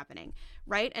longer happening,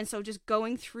 right? And so just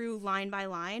going through line by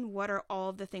line, what are all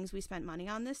of the things we spent money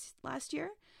on this last year?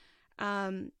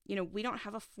 We don't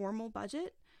have a formal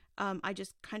budget. I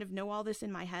just kind of know all this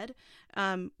in my head,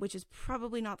 which is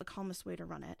probably not the calmest way to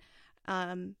run it.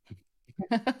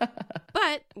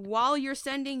 But while you're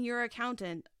sending your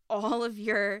accountant all of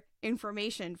your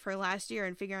information for last year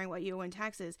and figuring what you owe in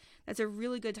taxes, that's a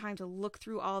really good time to look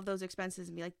through all of those expenses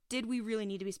and be like, did we really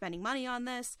need to be spending money on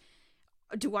this?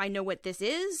 Do I know what this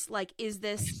is? Is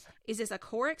this a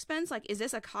core expense? Is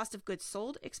this a cost of goods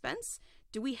sold expense?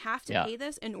 Do we have to pay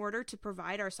this in order to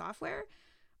provide our software?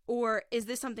 Or is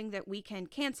this something that we can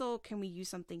cancel? Can we use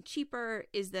something cheaper?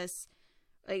 Is this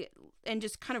and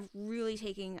just kind of really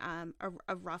taking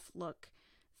a rough look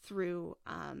through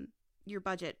your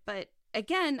budget. But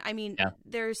again, I mean,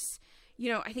 there's,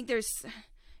 I think there's,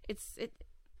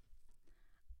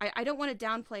 I don't want to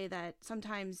downplay that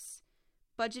sometimes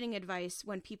budgeting advice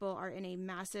when people are in a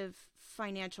massive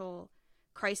financial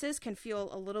crisis can feel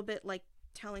a little bit like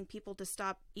telling people to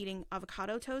stop eating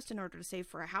avocado toast in order to save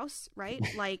for a house, right?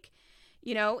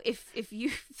 If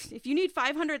you need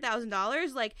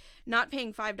 $500,000, not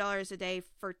paying $5 a day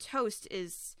for toast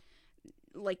is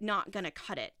not gonna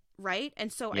cut it, right?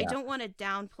 And so I don't want to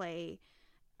downplay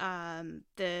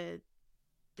the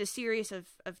seriousness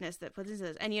that puts into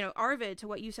this. And Arvid, to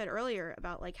what you said earlier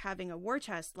about having a war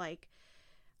chest,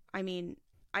 I mean,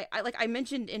 like I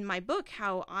mentioned in my book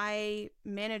how I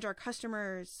manage our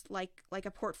customers like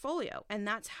a portfolio, and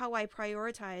that's how I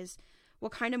prioritize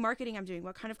what kind of marketing I'm doing,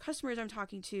 what kind of customers I'm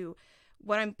talking to,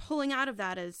 what I'm pulling out of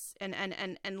that is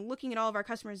and looking at all of our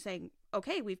customers and saying,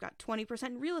 okay, we've got 20%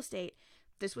 in real estate.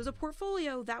 This was a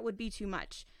portfolio, that would be too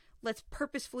much. Let's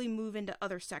purposefully move into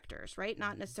other sectors, right?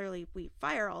 Not necessarily we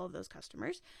fire all of those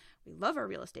customers. We love our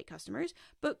real estate customers,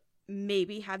 but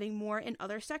maybe having more in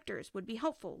other sectors would be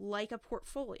helpful, like a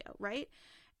portfolio, right?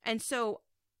 And so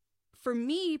for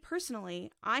me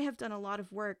personally, I have done a lot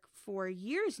of work for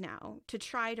years now to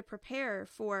try to prepare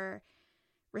for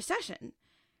recession.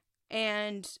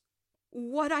 And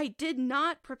what I did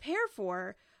not prepare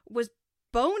for was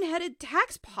boneheaded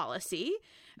tax policy,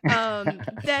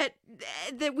 that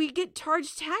we get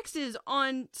charged taxes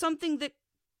on something that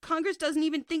Congress doesn't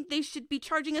even think they should be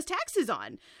charging us taxes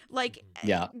on. Like,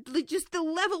 just the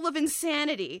level of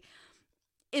insanity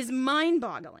is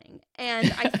mind-boggling.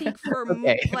 And I think for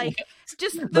like,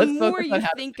 just the more you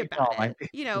think about it,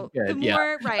 you know, the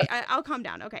more, right, I'll calm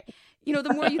down. Okay. You know,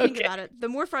 the more you think about it, the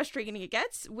more frustrating it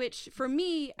gets, which for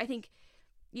me, I think,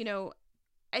 you know,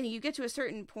 I think you get to a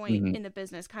certain point in the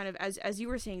business, kind of as you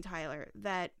were saying, Tyler,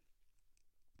 that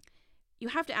you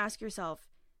have to ask yourself,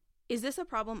 is this a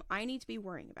problem I need to be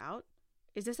worrying about?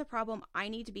 Is this a problem I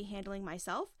need to be handling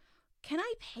myself? Can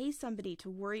I pay somebody to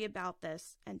worry about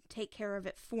this and take care of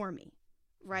it for me?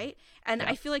 Right? And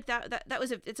I feel like that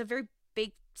was it's a very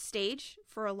big stage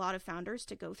for a lot of founders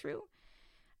to go through.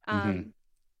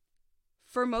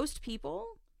 For most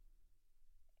people,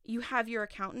 you have your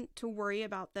accountant to worry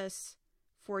about this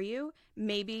for you.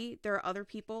 Maybe there are other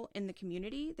people in the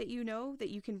community that you know that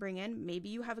you can bring in. Maybe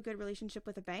you have a good relationship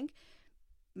with a bank.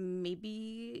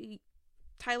 Maybe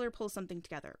Tyler pulls something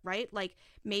together, right? Like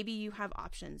maybe you have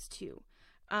options too.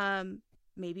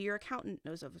 Maybe your accountant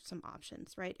knows of some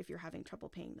options, right? If you're having trouble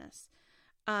paying this,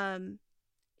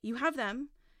 you have them.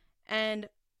 And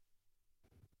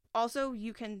also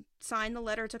you can sign the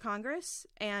letter to Congress.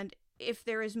 And if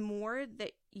there is more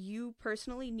that you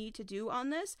personally need to do on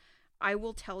this, I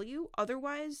will tell you.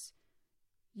 Otherwise,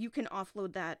 you can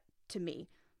offload that to me.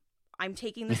 I'm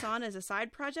taking this on as a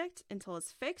side project until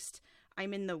it's fixed.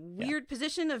 I'm in the weird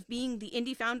position of being the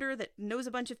indie founder that knows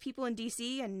a bunch of people in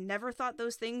DC and never thought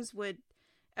those things would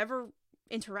ever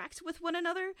interact with one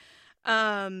another.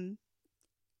 And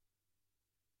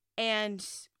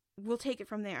we'll take it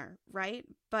from there, right?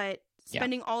 But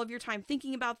spending all of your time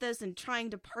thinking about this and trying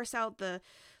to parse out the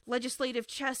legislative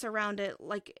chess around it,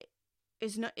 like,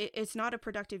 it's not a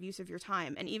productive use of your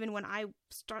time. And even when I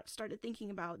started thinking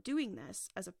about doing this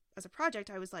as a project,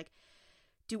 I was like,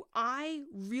 do I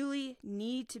really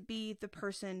need to be the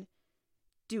person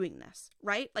doing this,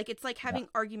 right? Like, it's like having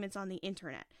arguments on the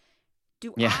internet.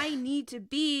 Do I need to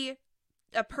be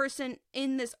a person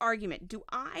in this argument? Do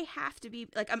I have to be,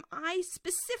 like, am I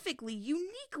specifically,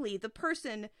 uniquely the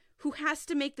person who has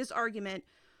to make this argument?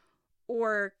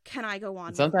 Or can I go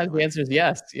on? Sometimes the answer is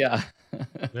yes. Yeah.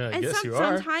 I guess you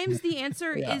are. Sometimes the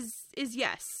answer is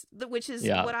yes, which is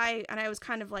what I was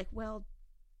kind of like, well,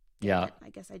 I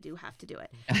guess I do have to do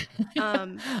it.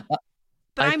 But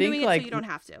I'm doing it so you don't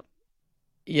have to.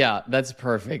 Yeah, that's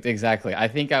perfect. Exactly. I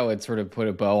think I would sort of put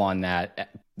a bow on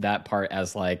that part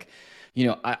as like, you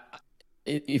know,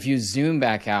 if you zoom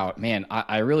back out, man,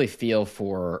 I really feel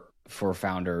for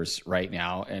founders right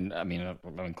now, and I mean,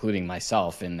 including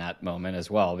myself in that moment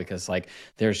as well, because like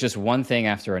there's just one thing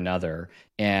after another,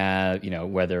 and you know,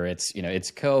 whether it's, you know,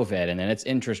 it's COVID, and then it's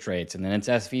interest rates, and then it's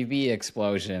SVB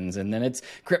explosions, and then it's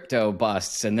crypto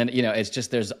busts, and then, you know, it's just,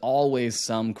 there's always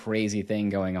some crazy thing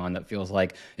going on that feels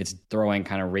like it's throwing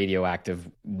kind of radioactive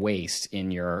waste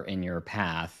in your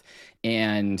path.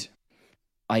 And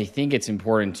I think it's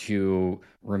important to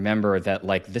remember that,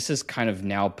 like, this is kind of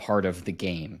now part of the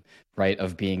game, right,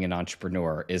 of being an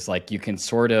entrepreneur, is like you can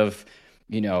sort of,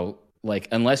 you know, like,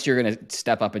 unless you're going to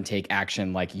step up and take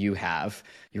action like you have,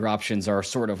 your options are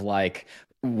sort of like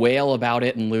wail about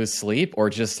it and lose sleep, or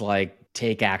just like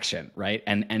take action, right?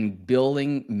 And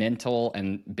building mental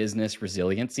and business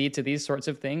resiliency to these sorts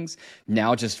of things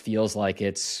now just feels like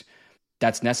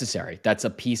that's necessary. That's a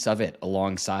piece of it,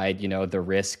 alongside, you know, the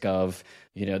risk of,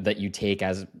 you know, that you take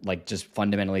as like just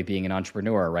fundamentally being an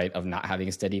entrepreneur, right? Of not having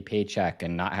a steady paycheck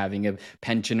and not having a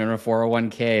pension or a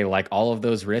 401k, like all of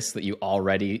those risks that you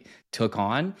already took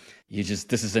on.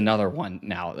 This is another one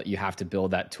now that you have to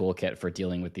build that toolkit for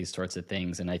dealing with these sorts of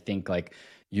things. And I think like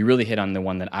you really hit on the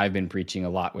one that I've been preaching a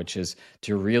lot, which is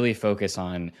to really focus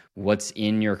on what's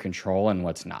in your control and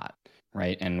what's not.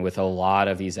 Right. And with a lot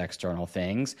of these external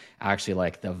things, actually,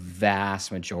 like the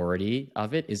vast majority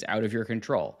of it is out of your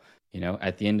control. You know,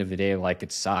 at the end of the day, like,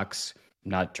 it sucks.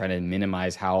 I'm not trying to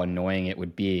minimize how annoying it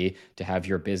would be to have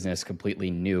your business completely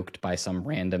nuked by some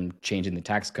random change in the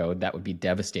tax code. That would be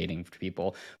devastating for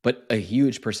people. But a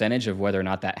huge percentage of whether or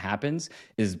not that happens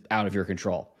is out of your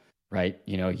control, right?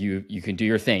 You can do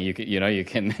your thing. You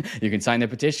can you can sign the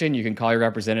petition, you can call your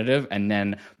representative, and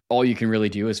then all you can really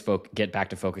do is get back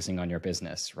to focusing on your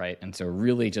business, right? And so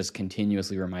really just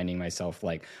continuously reminding myself,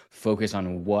 like, focus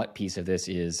on what piece of this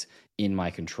is in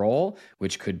my control,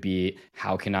 which could be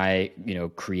how can I,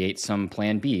 create some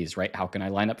plan Bs, right? How can I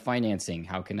line up financing?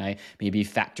 How can I maybe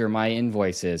factor my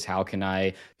invoices? How can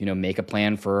I, make a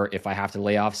plan for if I have to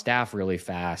lay off staff really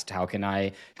fast? How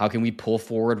can we pull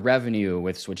forward revenue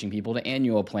with switching people to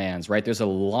annual plans, right? There's a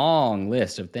long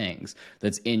list of things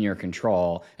that's in your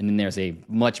control. And then there's a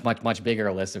much, much, much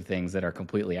bigger list of things that are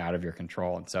completely out of your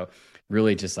control. And so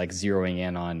really just like zeroing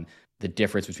in on the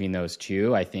difference between those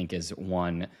two, I think is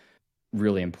one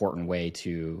really important way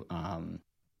to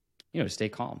to stay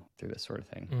calm through this sort of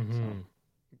thing.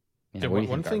 So,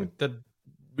 one thing that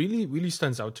really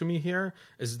stands out to me here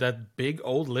is that big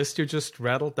old list you just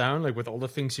rattled down, like with all the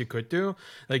things you could do,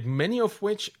 like many of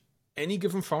which any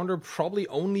given founder probably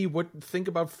only would think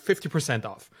about 50%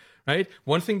 of. Right.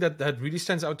 One thing that really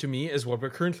stands out to me is what we're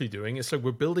currently doing is like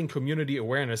we're building community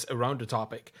awareness around the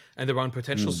topic and around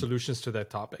potential solutions to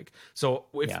that topic. So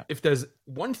if there's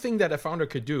one thing that a founder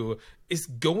could do is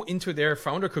go into their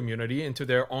founder community, into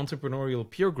their entrepreneurial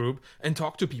peer group and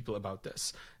talk to people about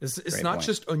this. It's not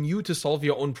just on you to solve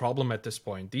your own problem at this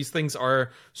point. These things are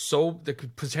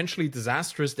potentially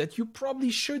disastrous that you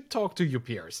probably should talk to your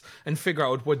peers and figure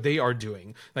out what they are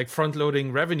doing. Like front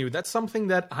loading revenue. That's something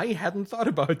that I hadn't thought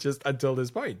about just until this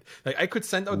point. Like I could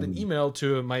send out an email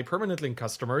to my permanent link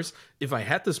customers if I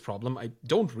had this problem. I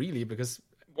don't really, because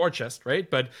war chest, right?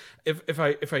 But if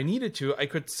I needed to, I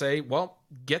could say, well,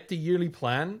 get the yearly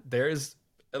plan. There is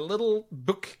a little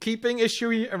bookkeeping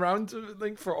issue around,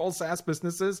 like, for all SaaS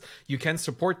businesses. You can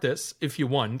support this if you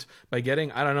want by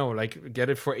getting, I don't know, like get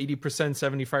it for 80%,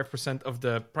 75% of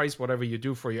the price, whatever you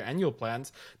do for your annual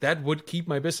plans. That would keep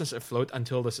my business afloat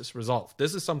until this is resolved.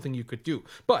 This is something you could do.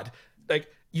 But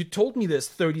like, you told me this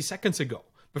 30 seconds ago.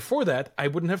 Before that, I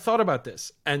wouldn't have thought about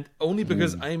this. And only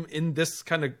because I'm in this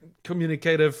kind of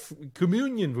communicative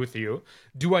communion with you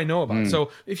do I know about it. So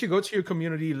if you go to your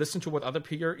community, listen to what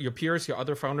your peers, your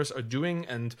other founders are doing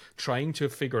and trying to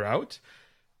figure out,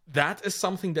 that is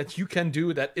something that you can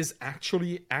do that is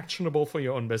actually actionable for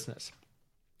your own business.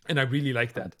 And I really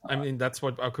like that. I mean, that's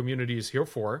what our community is here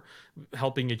for,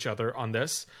 helping each other on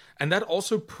this. And that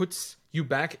also puts you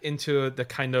back into the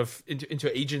kind of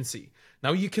into agency.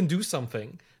 Now you can do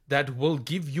something that will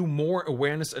give you more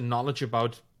awareness and knowledge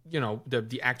about,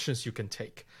 the actions you can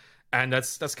take. And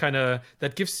it's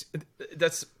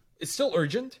still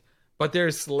urgent, but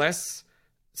there's less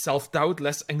self-doubt,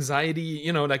 less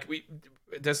anxiety,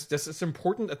 it's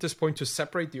important at this point to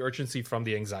separate the urgency from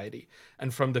the anxiety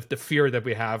and from the fear that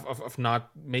we have of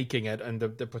not making it, and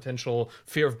the potential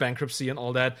fear of bankruptcy and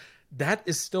all that. That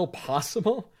is still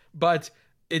possible, but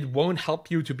it won't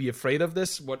help you to be afraid of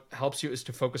this. What helps you is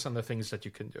to focus on the things that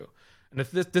you can do. And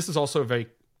this is also a very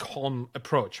calm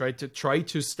approach, right? To try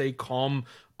to stay calm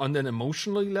on an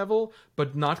emotional level,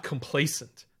 but not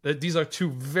complacent. These are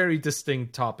two very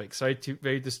distinct topics, right? Two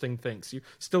very distinct things. You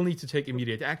still need to take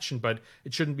immediate action, but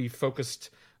it shouldn't be focused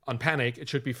on panic. It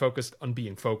should be focused on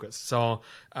being focused. So,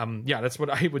 that's what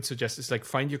I would suggest, is like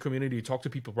find your community, talk to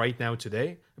people right now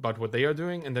today about what they are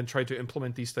doing, and then try to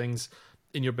implement these things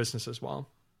in your business as well.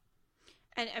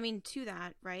 And I mean, to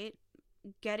that, right?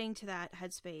 Getting to that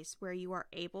headspace where you are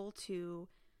able to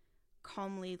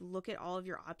calmly look at all of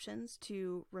your options,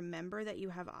 to remember that you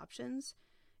have options,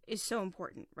 is so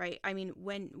important, right? I mean,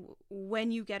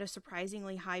 when you get a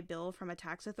surprisingly high bill from a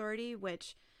tax authority,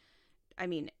 which, I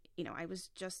mean, I was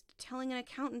just telling an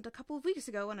accountant a couple of weeks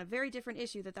ago on a very different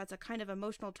issue that's a kind of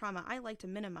emotional trauma I like to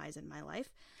minimize in my life.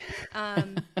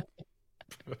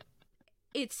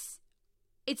 It's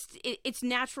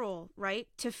natural, right,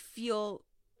 to feel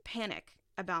panic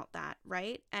about that,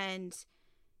 right? And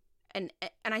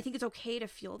I think it's okay to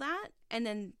feel that. And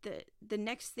then the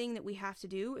next thing that we have to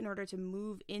do in order to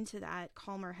move into that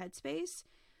calmer headspace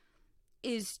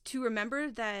is to remember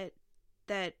that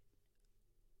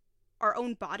our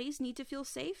own bodies need to feel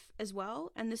safe as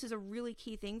well. And this is a really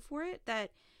key thing for it,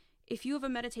 that if you have a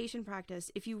meditation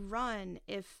practice, if you run,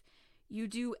 if you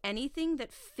do anything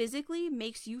that physically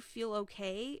makes you feel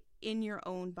okay in your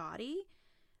own body,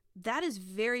 that is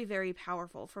very, very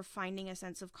powerful for finding a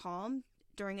sense of calm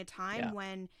during a time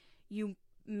when you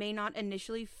may not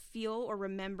initially feel or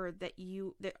remember that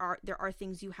there are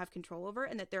things you have control over,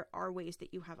 and that there are ways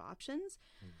that you have options.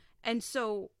 And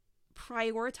so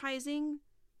prioritizing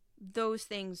those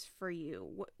things for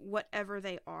you, whatever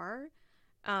they are,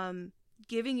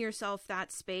 giving yourself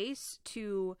that space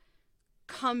to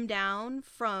come down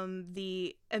from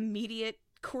the immediate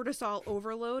cortisol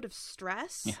overload of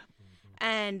stress,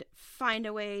 and find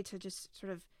a way to just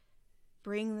sort of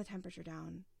bring the temperature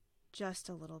down just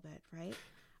a little bit, right?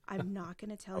 I'm not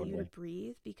going to tell you to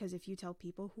breathe, because if you tell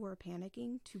people who are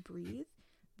panicking to breathe,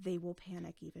 they will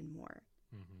panic even more.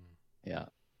 Yeah.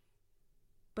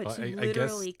 But well, to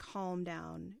literally calm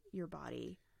down your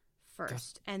body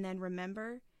first. And then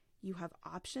remember, you have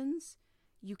options.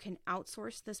 You can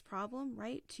outsource this problem,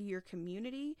 right, to your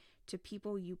community, to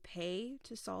people you pay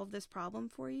to solve this problem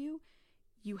for you.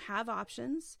 You have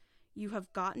options. You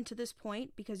have gotten to this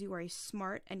point because you are a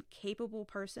smart and capable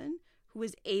person who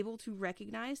is able to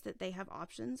recognize that they have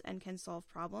options and can solve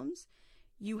problems.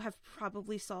 You have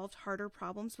probably solved harder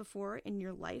problems before in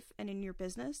your life and in your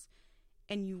business,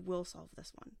 and you will solve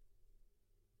this one.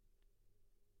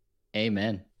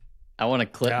 Amen. I want to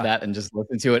clip that and just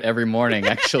listen to it every morning,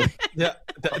 actually. Yeah,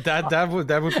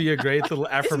 that would be a great little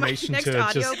affirmation. Next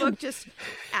audiobook, just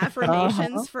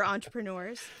affirmations for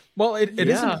entrepreneurs. Well, it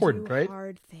is important, right?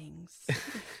 Hard things.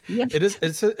 It is.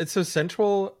 It's a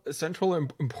central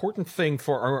important thing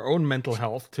for our own mental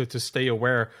health to stay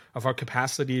aware of our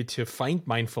capacity to find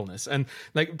mindfulness. And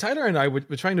like Tyler and I, we're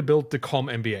trying to build the Calm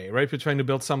MBA, right? We're trying to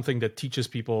build something that teaches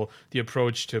people the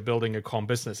approach to building a calm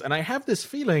business. And I have this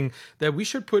feeling that we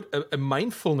should put a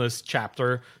mindfulness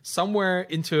chapter somewhere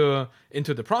into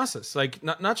the process, like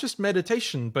not just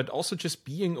meditation, but also just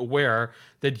being aware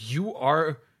that you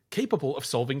are capable of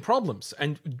solving problems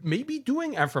and maybe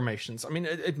doing affirmations. I mean,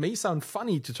 it may sound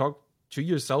funny to talk to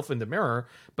yourself in the mirror,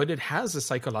 but it has a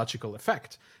psychological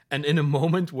effect. And in a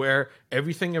moment where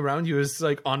everything around you is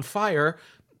like on fire,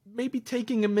 maybe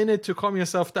taking a minute to calm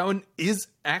yourself down is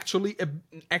actually an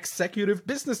executive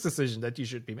business decision that you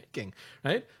should be making,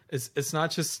 right? It's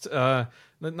not just a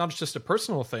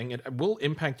personal thing. It will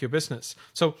impact your business.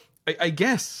 So I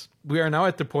guess we are now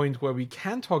at the point where we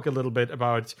can talk a little bit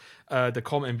about the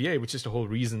Calm MBA, which is the whole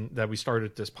reason that we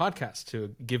started this podcast,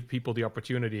 to give people the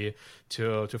opportunity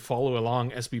to follow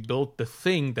along as we build the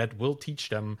thing that will teach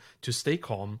them to stay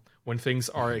calm when things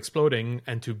are exploding,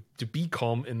 and to be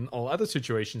calm in all other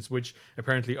situations, which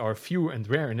apparently are few and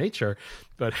rare in nature.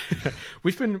 But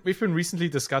we've been recently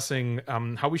discussing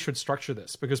how we should structure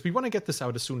this, because we want to get this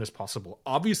out as soon as possible.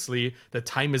 Obviously, the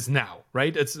time is now,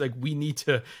 right? It's like we need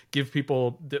to give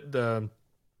people the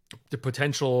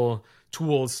potential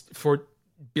tools for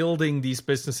building these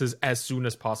businesses as soon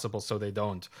as possible, so they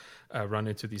don't run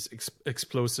into these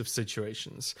explosive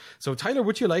situations. So, Tyler,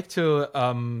 would you like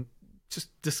to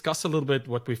just discuss a little bit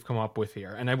what we've come up with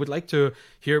here? And I would like to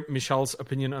hear Michele's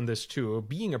opinion on this too,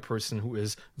 being a person who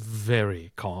is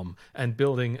very calm and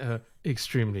building a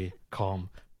extremely calm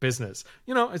business.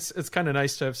 You know, it's kind of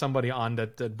nice to have somebody on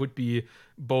that would be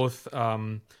both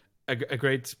a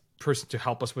great person to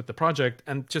help us with the project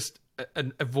and just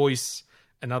a voice,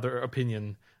 another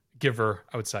opinion giver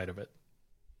outside of it.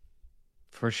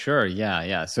 For sure.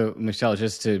 Yeah. So, Michele,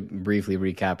 just to briefly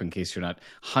recap in case you're not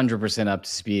 100% up to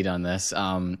speed on this,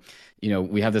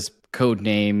 we have this code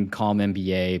name, Calm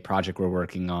MBA project we're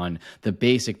working on. The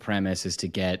basic premise is to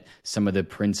get some of the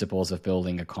principles of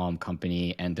building a calm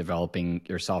company and developing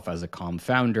yourself as a calm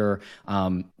founder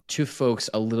to folks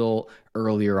a little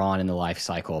earlier on in the life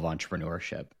cycle of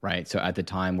entrepreneurship, right? So at the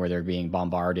time where they're being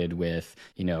bombarded with,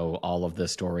 all of the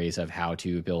stories of how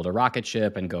to build a rocket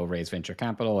ship and go raise venture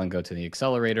capital and go to the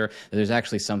accelerator, there's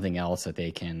actually something else that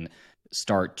they can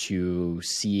start to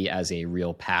see as a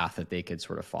real path that they could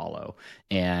sort of follow.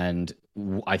 And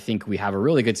I think we have a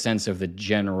really good sense of the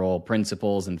general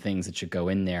principles and things that should go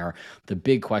in there. The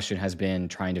big question has been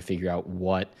trying to figure out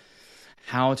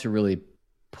how to really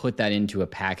put that into a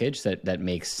package that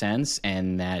makes sense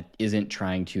and that isn't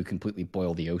trying to completely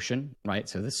boil the ocean, right?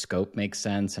 So the scope makes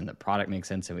sense and the product makes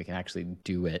sense and we can actually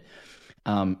do it.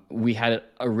 We had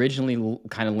originally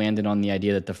kind of landed on the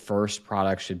idea that the first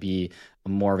product should be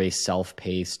more of a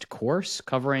self-paced course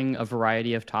covering a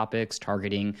variety of topics,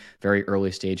 targeting very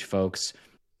early stage folks.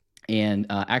 And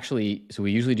actually, so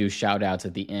we usually do shout outs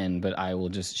at the end, but I will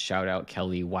just shout out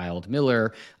Kelly Wild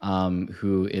Miller,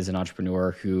 who is an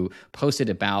entrepreneur who posted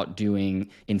about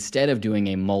instead of doing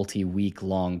a multi-week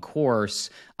long course,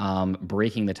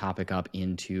 breaking the topic up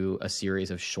into a series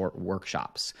of short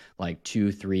workshops, like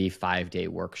 2, 3, 5-day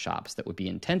workshops that would be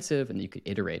intensive and you could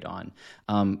iterate on.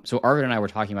 So Arvid and I were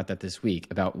talking about that this week,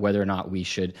 about whether or not we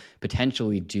should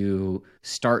potentially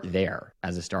start there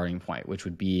as a starting point, which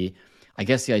would be, I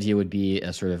guess the idea would be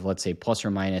a sort of, let's say, plus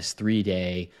or minus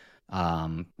 3-day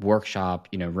workshop,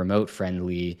 remote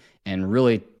friendly, and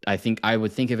really, I think I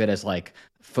would think of it as like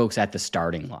folks at the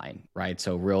starting line, right?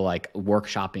 So real like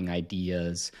workshopping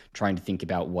ideas, trying to think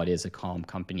about what is a calm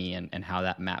company and how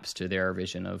that maps to their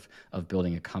vision of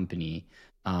building a company.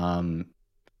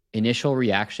 Initial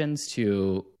reactions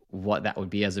to what that would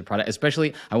be as a product,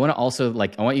 especially I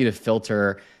want you to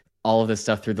filter all of this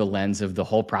stuff through the lens of the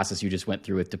whole process you just went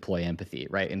through with Deploy Empathy,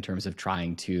 right? In terms of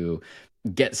trying to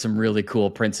get some really cool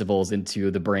principles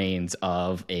into the brains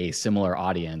of a similar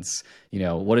audience.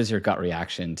 What is your gut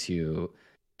reaction to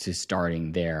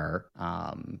starting there,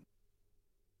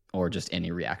 or just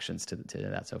any reactions to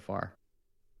that so far?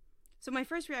 So my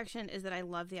first reaction is that I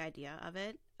love the idea of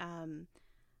it.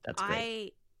 That's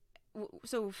great.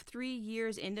 So 3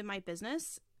 years into my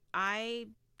business, I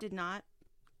did not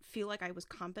feel like I was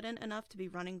competent enough to be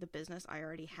running the business I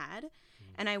already had.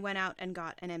 And I went out and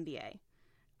got an MBA.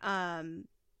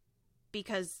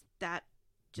 Because that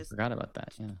just forgot about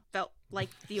that. Yeah. Felt like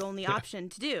the only option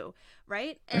to do.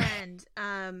 Right. And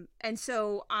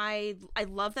so I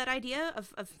love that idea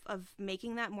of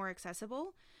making that more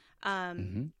accessible. I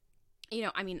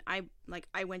mean,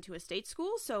 I went to a state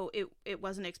school, so it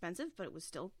wasn't expensive, but it was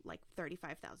still like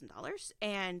 $35,000.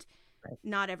 And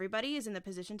not everybody is in the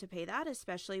position to pay that,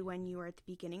 especially when you are at the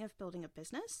beginning of building a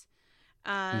business,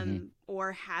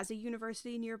 or has a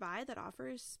university nearby that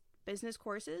offers business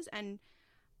courses. And,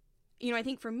 I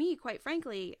think for me, quite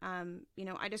frankly,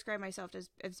 I describe myself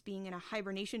as being in a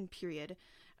hibernation period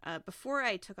before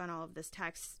I took on all of this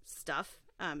tax stuff.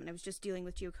 And I was just dealing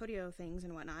with geocodio things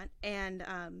and whatnot. And,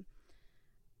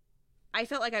 I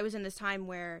felt like I was in this time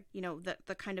where,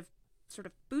 the kind of sort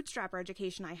of bootstrapper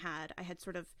education I had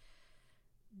sort of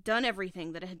done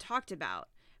everything that I had talked about.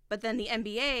 But then the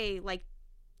MBA, like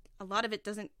a lot of it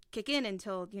doesn't kick in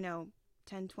until,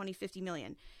 10, 20, 50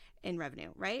 million in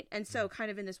revenue, right? And so kind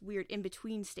of in this weird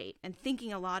in-between state and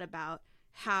thinking a lot about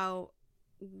how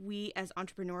we as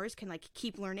entrepreneurs can like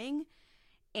keep learning.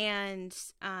 And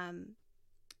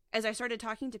as I started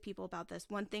talking to people about this,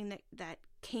 one thing that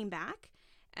came back,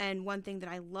 and one thing that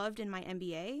I loved in my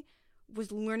MBA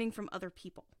was learning from other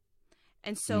people.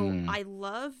 And so I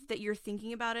love that you're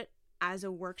thinking about it as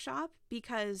a workshop,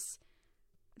 because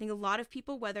I think a lot of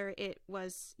people, whether it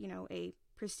was, a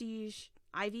prestige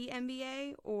Ivy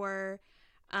MBA or,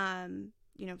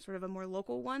 sort of a more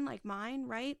local one like mine,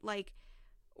 right? Like,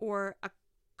 or a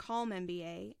Calm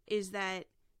MBA, is that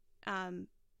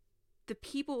the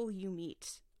people you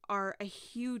meet are a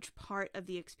huge part of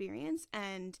the experience.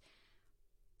 And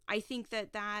I think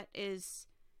that is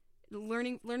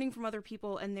learning from other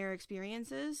people and their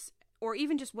experiences, or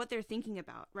even just what they're thinking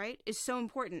about, right, is so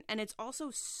important. And it's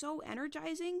also so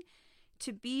energizing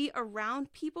to be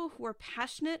around people who are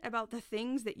passionate about the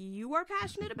things that you are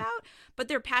passionate about, but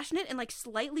they're passionate in like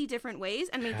slightly different ways.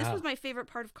 I mean, this was my favorite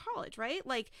part of college, right?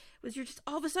 Like, was you're just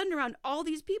all of a sudden around all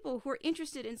these people who are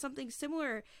interested in something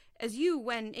similar as you,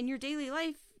 when in your daily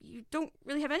life you don't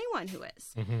really have anyone who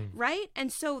is, right?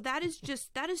 And so that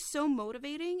is so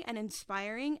motivating and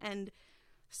inspiring and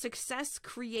success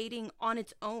creating on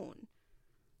its own.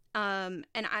 And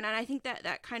I think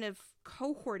that kind of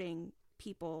cohorting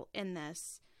people in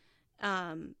this,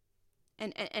 and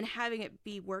having it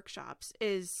be workshops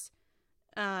is,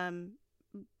 I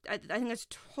think that's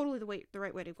totally the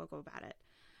right way to go about it.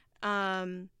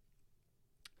 I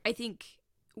think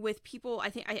with people, I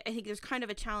think there's kind of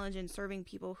a challenge in serving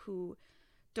people who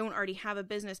don't already have a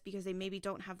business, because they maybe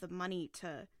don't have the money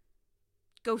to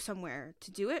go somewhere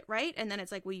to do it, right? And then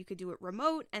it's like, well, you could do it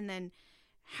remote, and then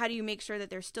how do you make sure that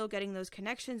they're still getting those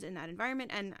connections in that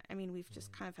environment? And I mean, we've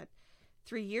just kind of had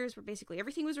 3 years where basically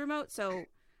everything was remote, so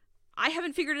I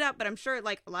haven't figured it out, but I'm sure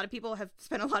like a lot of people have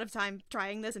spent a lot of time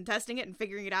trying this and testing it and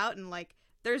figuring it out, and like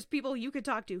there's people you could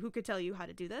talk to who could tell you how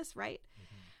to do this, right?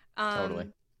 Totally.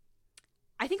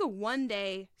 I think a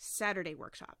 1-day Saturday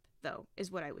workshop, though,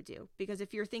 is what I would do. Because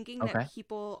if you're thinking that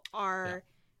people are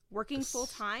working full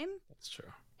time, that's true.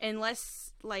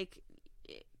 Unless, like,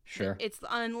 sure, it's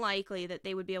unlikely that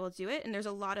they would be able to do it. And there's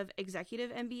a lot of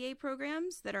executive MBA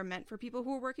programs that are meant for people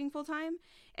who are working full time.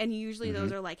 And usually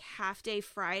those are like half day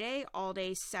Friday, all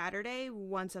day Saturday,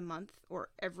 once a month, or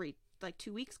every like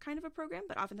 2 weeks kind of a program,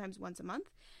 but oftentimes once a month.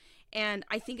 And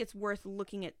I think it's worth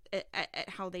looking at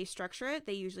how they structure it.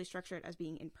 They usually structure it as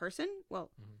being in person.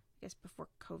 Well, I guess before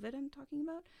COVID I'm talking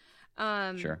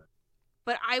about. Sure.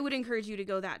 But I would encourage you to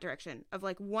go that direction of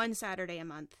like one Saturday a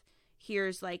month.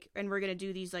 Here's like, and we're going to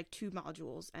do these like 2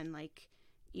 modules, and like,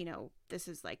 this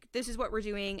is what we're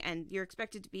doing, and you're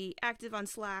expected to be active on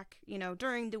Slack,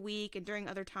 during the week and during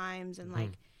other times. And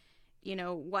like,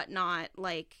 whatnot.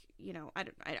 Like,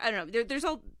 I don't know. There's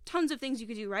all tons of things you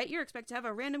could do, right? You're expected to have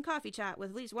a random coffee chat with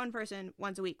at least one person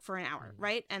once a week for an hour,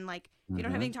 right? And like, if you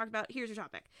don't have anything to talk about, here's your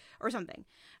topic or something.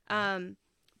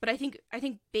 But I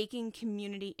think baking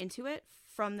community into it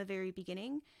from the very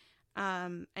beginning,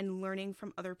 and learning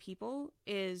from other people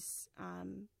is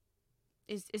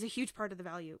a huge part of the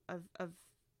value of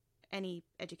any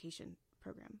education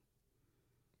program.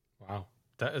 Wow.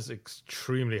 That is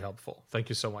extremely helpful. Thank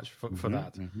you so much for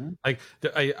that. Like,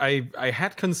 I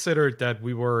had considered that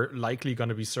we were likely going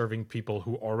to be serving people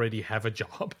who already have a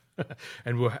job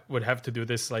and would have to do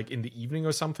this like in the evening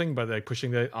or something, but like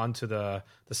pushing it onto the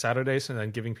Saturdays and then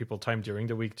giving people time during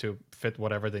the week to fit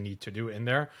whatever they need to do in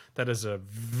there. That is a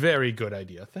very good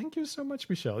idea. Thank you so much,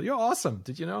 Michele. You're awesome.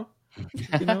 Did you know?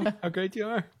 You know how great you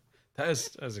are? That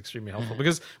is extremely helpful,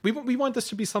 because we want this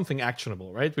to be something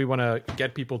actionable, right? We want to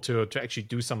get people to actually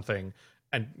do something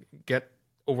and get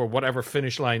over whatever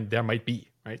finish line there might be,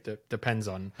 right? That depends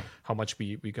on how much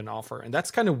we can offer. And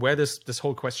that's kind of where this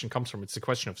whole question comes from. It's a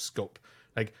question of scope.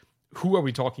 Like, who are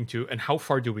we talking to and how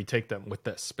far do we take them with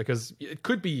this? Because it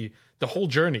could be the whole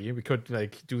journey. We could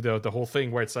like do the whole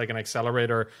thing where it's like an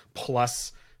accelerator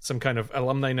plus some kind of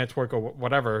alumni network or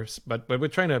whatever. But we're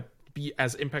trying to be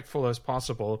as impactful as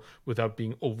possible without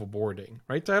being overboarding,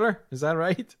 right, Tyler? Is that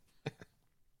right?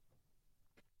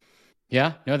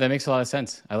 Yeah, no, that makes a lot of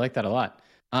sense. I like that a lot.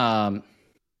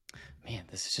 Man,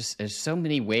 this is just, there's so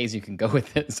many ways you can go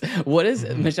with this. What is,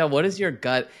 Michele, what is your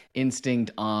gut instinct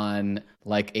on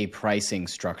like a pricing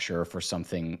structure for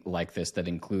something like this that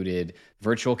included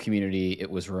virtual community, it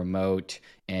was remote,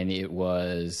 and it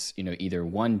was, either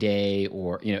one day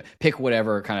or, pick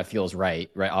whatever kind of feels right?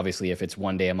 Obviously, if it's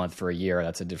one day a month for a year,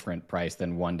 that's a different price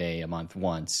than one day a month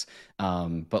once.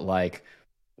 But like,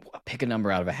 pick a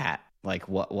number out of a hat. Like,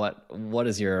 what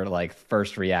is your like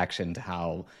first reaction to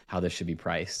how this should be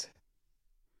priced?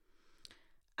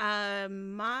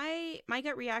 My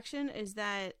gut reaction is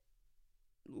that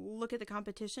look at the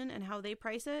competition and how they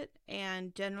price it,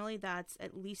 and generally that's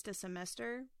at least a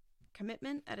semester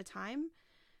commitment at a time.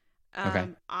 Okay.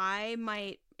 I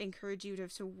might encourage you to,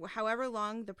 so however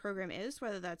long the program is,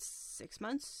 whether that's 6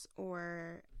 months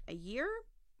or a year,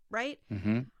 right?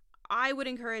 I would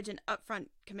encourage an upfront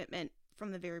commitment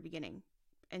from the very beginning.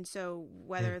 And so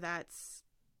whether that's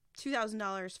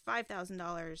 $2,000,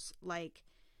 $5,000, like,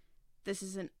 this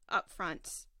is an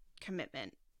upfront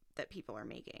commitment that people are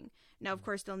making. Now, of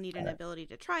course, they'll need an ability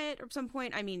to try it at some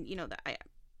point. I mean,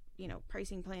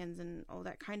 pricing plans and all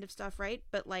that kind of stuff, right?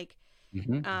 But like,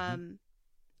 I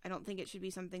don't think it should be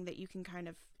something that you can kind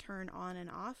of turn on and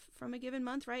off from a given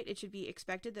month, right? It should be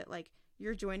expected that like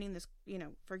you're joining this,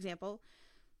 for example,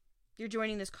 you're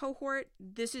joining this cohort.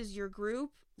 This is your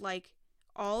group. Like,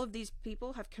 all of these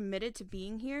people have committed to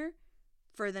being here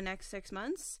for the next 6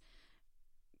 months.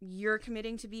 You're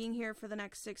committing to being here for the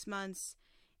next 6 months,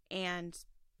 and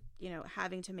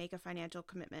having to make a financial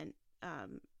commitment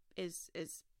is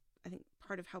I think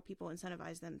part of how people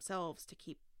incentivize themselves to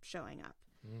keep showing up.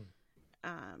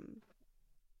 I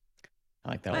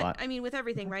like that a lot. I mean, with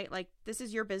everything, right? Like, this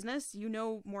is your business. You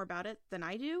know more about it than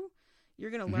I do. You're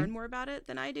going to learn more about it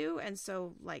than I do, and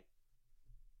so like,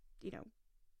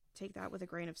 take that with a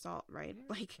grain of salt, right?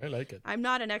 Like, I like it. I'm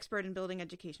not an expert in building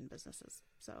education businesses,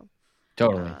 so.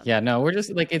 Totally. Yeah, no, we're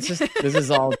just like, it's just, this is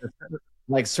all just,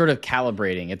 like sort of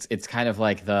calibrating. It's kind of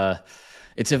like the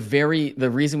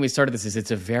reason we started this is it's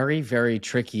a very, very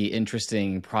tricky,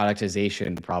 interesting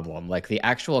productization problem. Like, the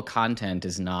actual content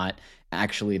is not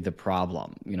actually the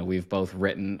problem. We've both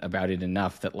written about it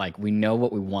enough that like, we know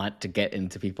what we want to get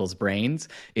into people's brains.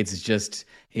 It's just,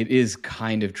 it is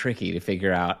kind of tricky to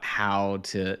figure out how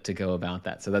to go about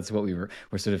that. So that's what we're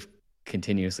sort of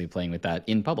continuously playing with that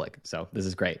in public. So this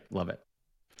is great. Love it.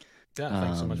 Yeah,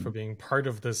 thanks so much for being part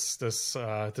of this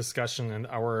discussion and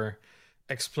our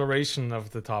exploration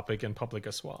of the topic in public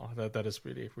as well. That is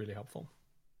really, really helpful.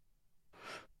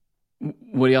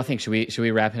 What do y'all think? Should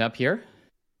we wrap it up here?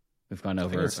 We've gone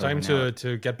over. It's time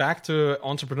to get back to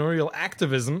entrepreneurial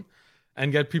activism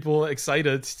and get people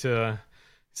excited to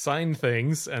sign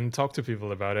things and talk to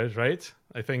people about it, right?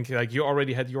 I think like you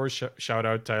already had your shout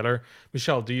out, Tyler.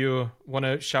 Michele, do you want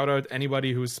to shout out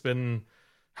anybody who's been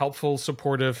helpful,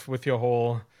 supportive with your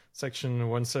whole Section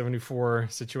 174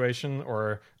 situation,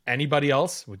 or anybody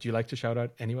else? Would you like to shout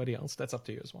out anybody else? That's up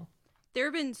to you as well. There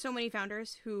have been so many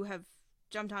founders who have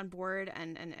jumped on board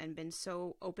and been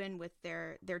so open with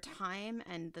their time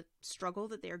and the struggle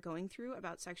that they are going through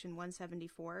about Section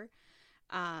 174.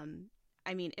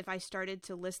 I mean, if I started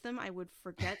to list them, I would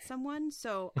forget someone,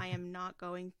 so I am not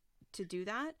going to do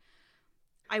that.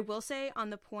 I will say,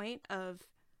 on the point of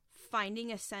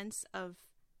finding a sense of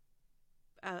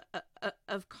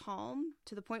calm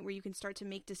to the point where you can start to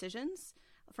make decisions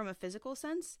from a physical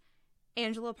sense.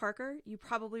 Angela Parker, you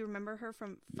probably remember her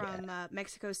from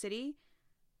Mexico City.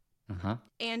 Uh-huh.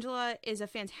 Angela is a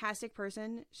fantastic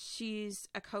person. She's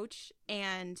a coach,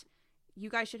 and you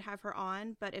guys should have her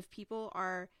on. But if people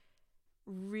are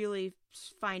really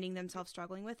finding themselves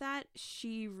struggling with that,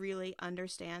 she really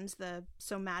understands the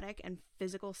somatic and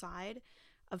physical side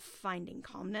of finding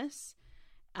calmness,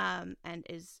 and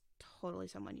is totally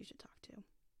someone you should talk to.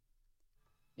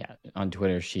 Yeah, on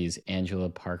Twitter, she's Angela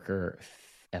Parker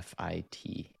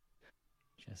FIT.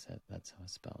 Just said that's how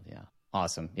it's spelled. Yeah,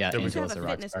 awesome. Yeah, Angela's a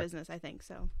fitness business, I think.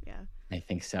 So yeah, I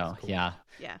think so. Cool. Yeah.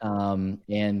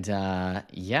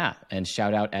 And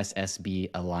shout out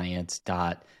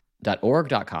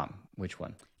ssballiance.org.com. Which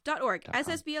one? .org.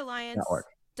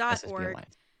 ssballiance.org.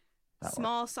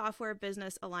 Small Software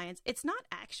Business Alliance. It's not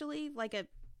actually like an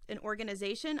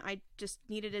organization. I just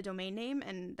needed a domain name,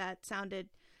 and that sounded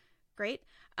great.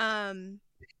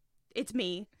 It's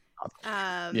me.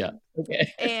 Okay.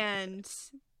 And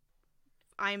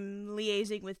I'm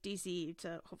liaising with DC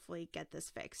to hopefully get this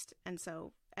fixed. And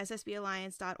so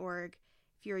ssballiance.org,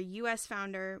 if you're a US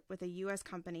founder with a US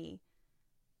company,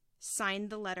 sign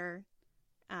the letter.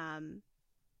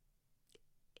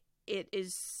 It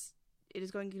is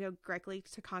going to go directly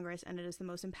to Congress, and it is the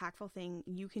most impactful thing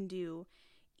you can do,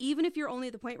 even if you're only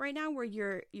at the point right now where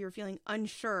you're feeling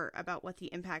unsure about what the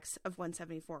impacts of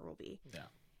 174 will be. Yeah.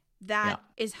 That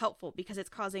is helpful because it's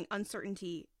causing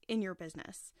uncertainty in your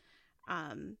business.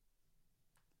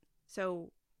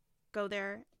 So go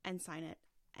there and sign it,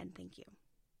 and thank you.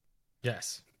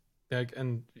 Yes.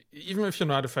 And even if you're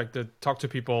not affected, talk to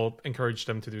people, encourage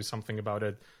them to do something about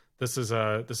it. This is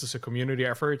a community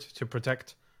effort to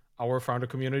protect our founder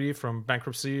community from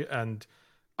bankruptcy and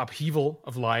upheaval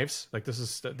of lives. Like, this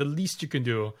is the least you can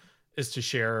do is to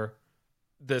share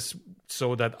this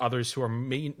so that others who are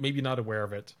maybe not aware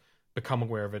of it become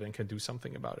aware of it and can do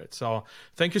something about it. So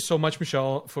thank you so much,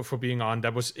 Michele, for being on.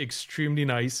 That was extremely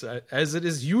nice, as it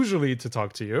is usually to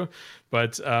talk to you,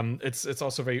 but it's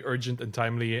also very urgent and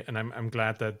timely, and I'm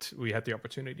glad that we had the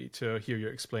opportunity to hear you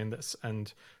explain this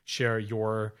and share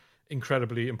your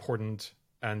incredibly important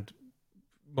and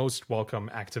most welcome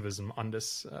activism on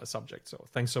this subject. So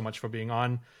thanks so much for being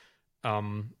on.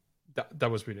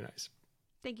 That was really nice.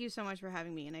 Thank you so much for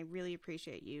having me, and I really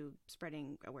appreciate you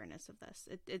spreading awareness of this.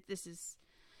 It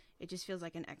just feels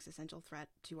like an existential threat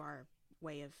to our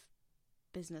way of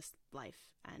business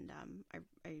life, and I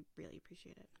really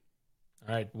appreciate it.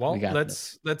 All right, well,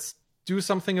 let's do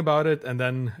something about it, and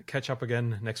then catch up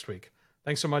again next week.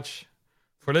 Thanks so much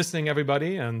for listening,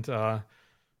 everybody, and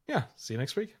see you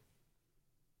next week.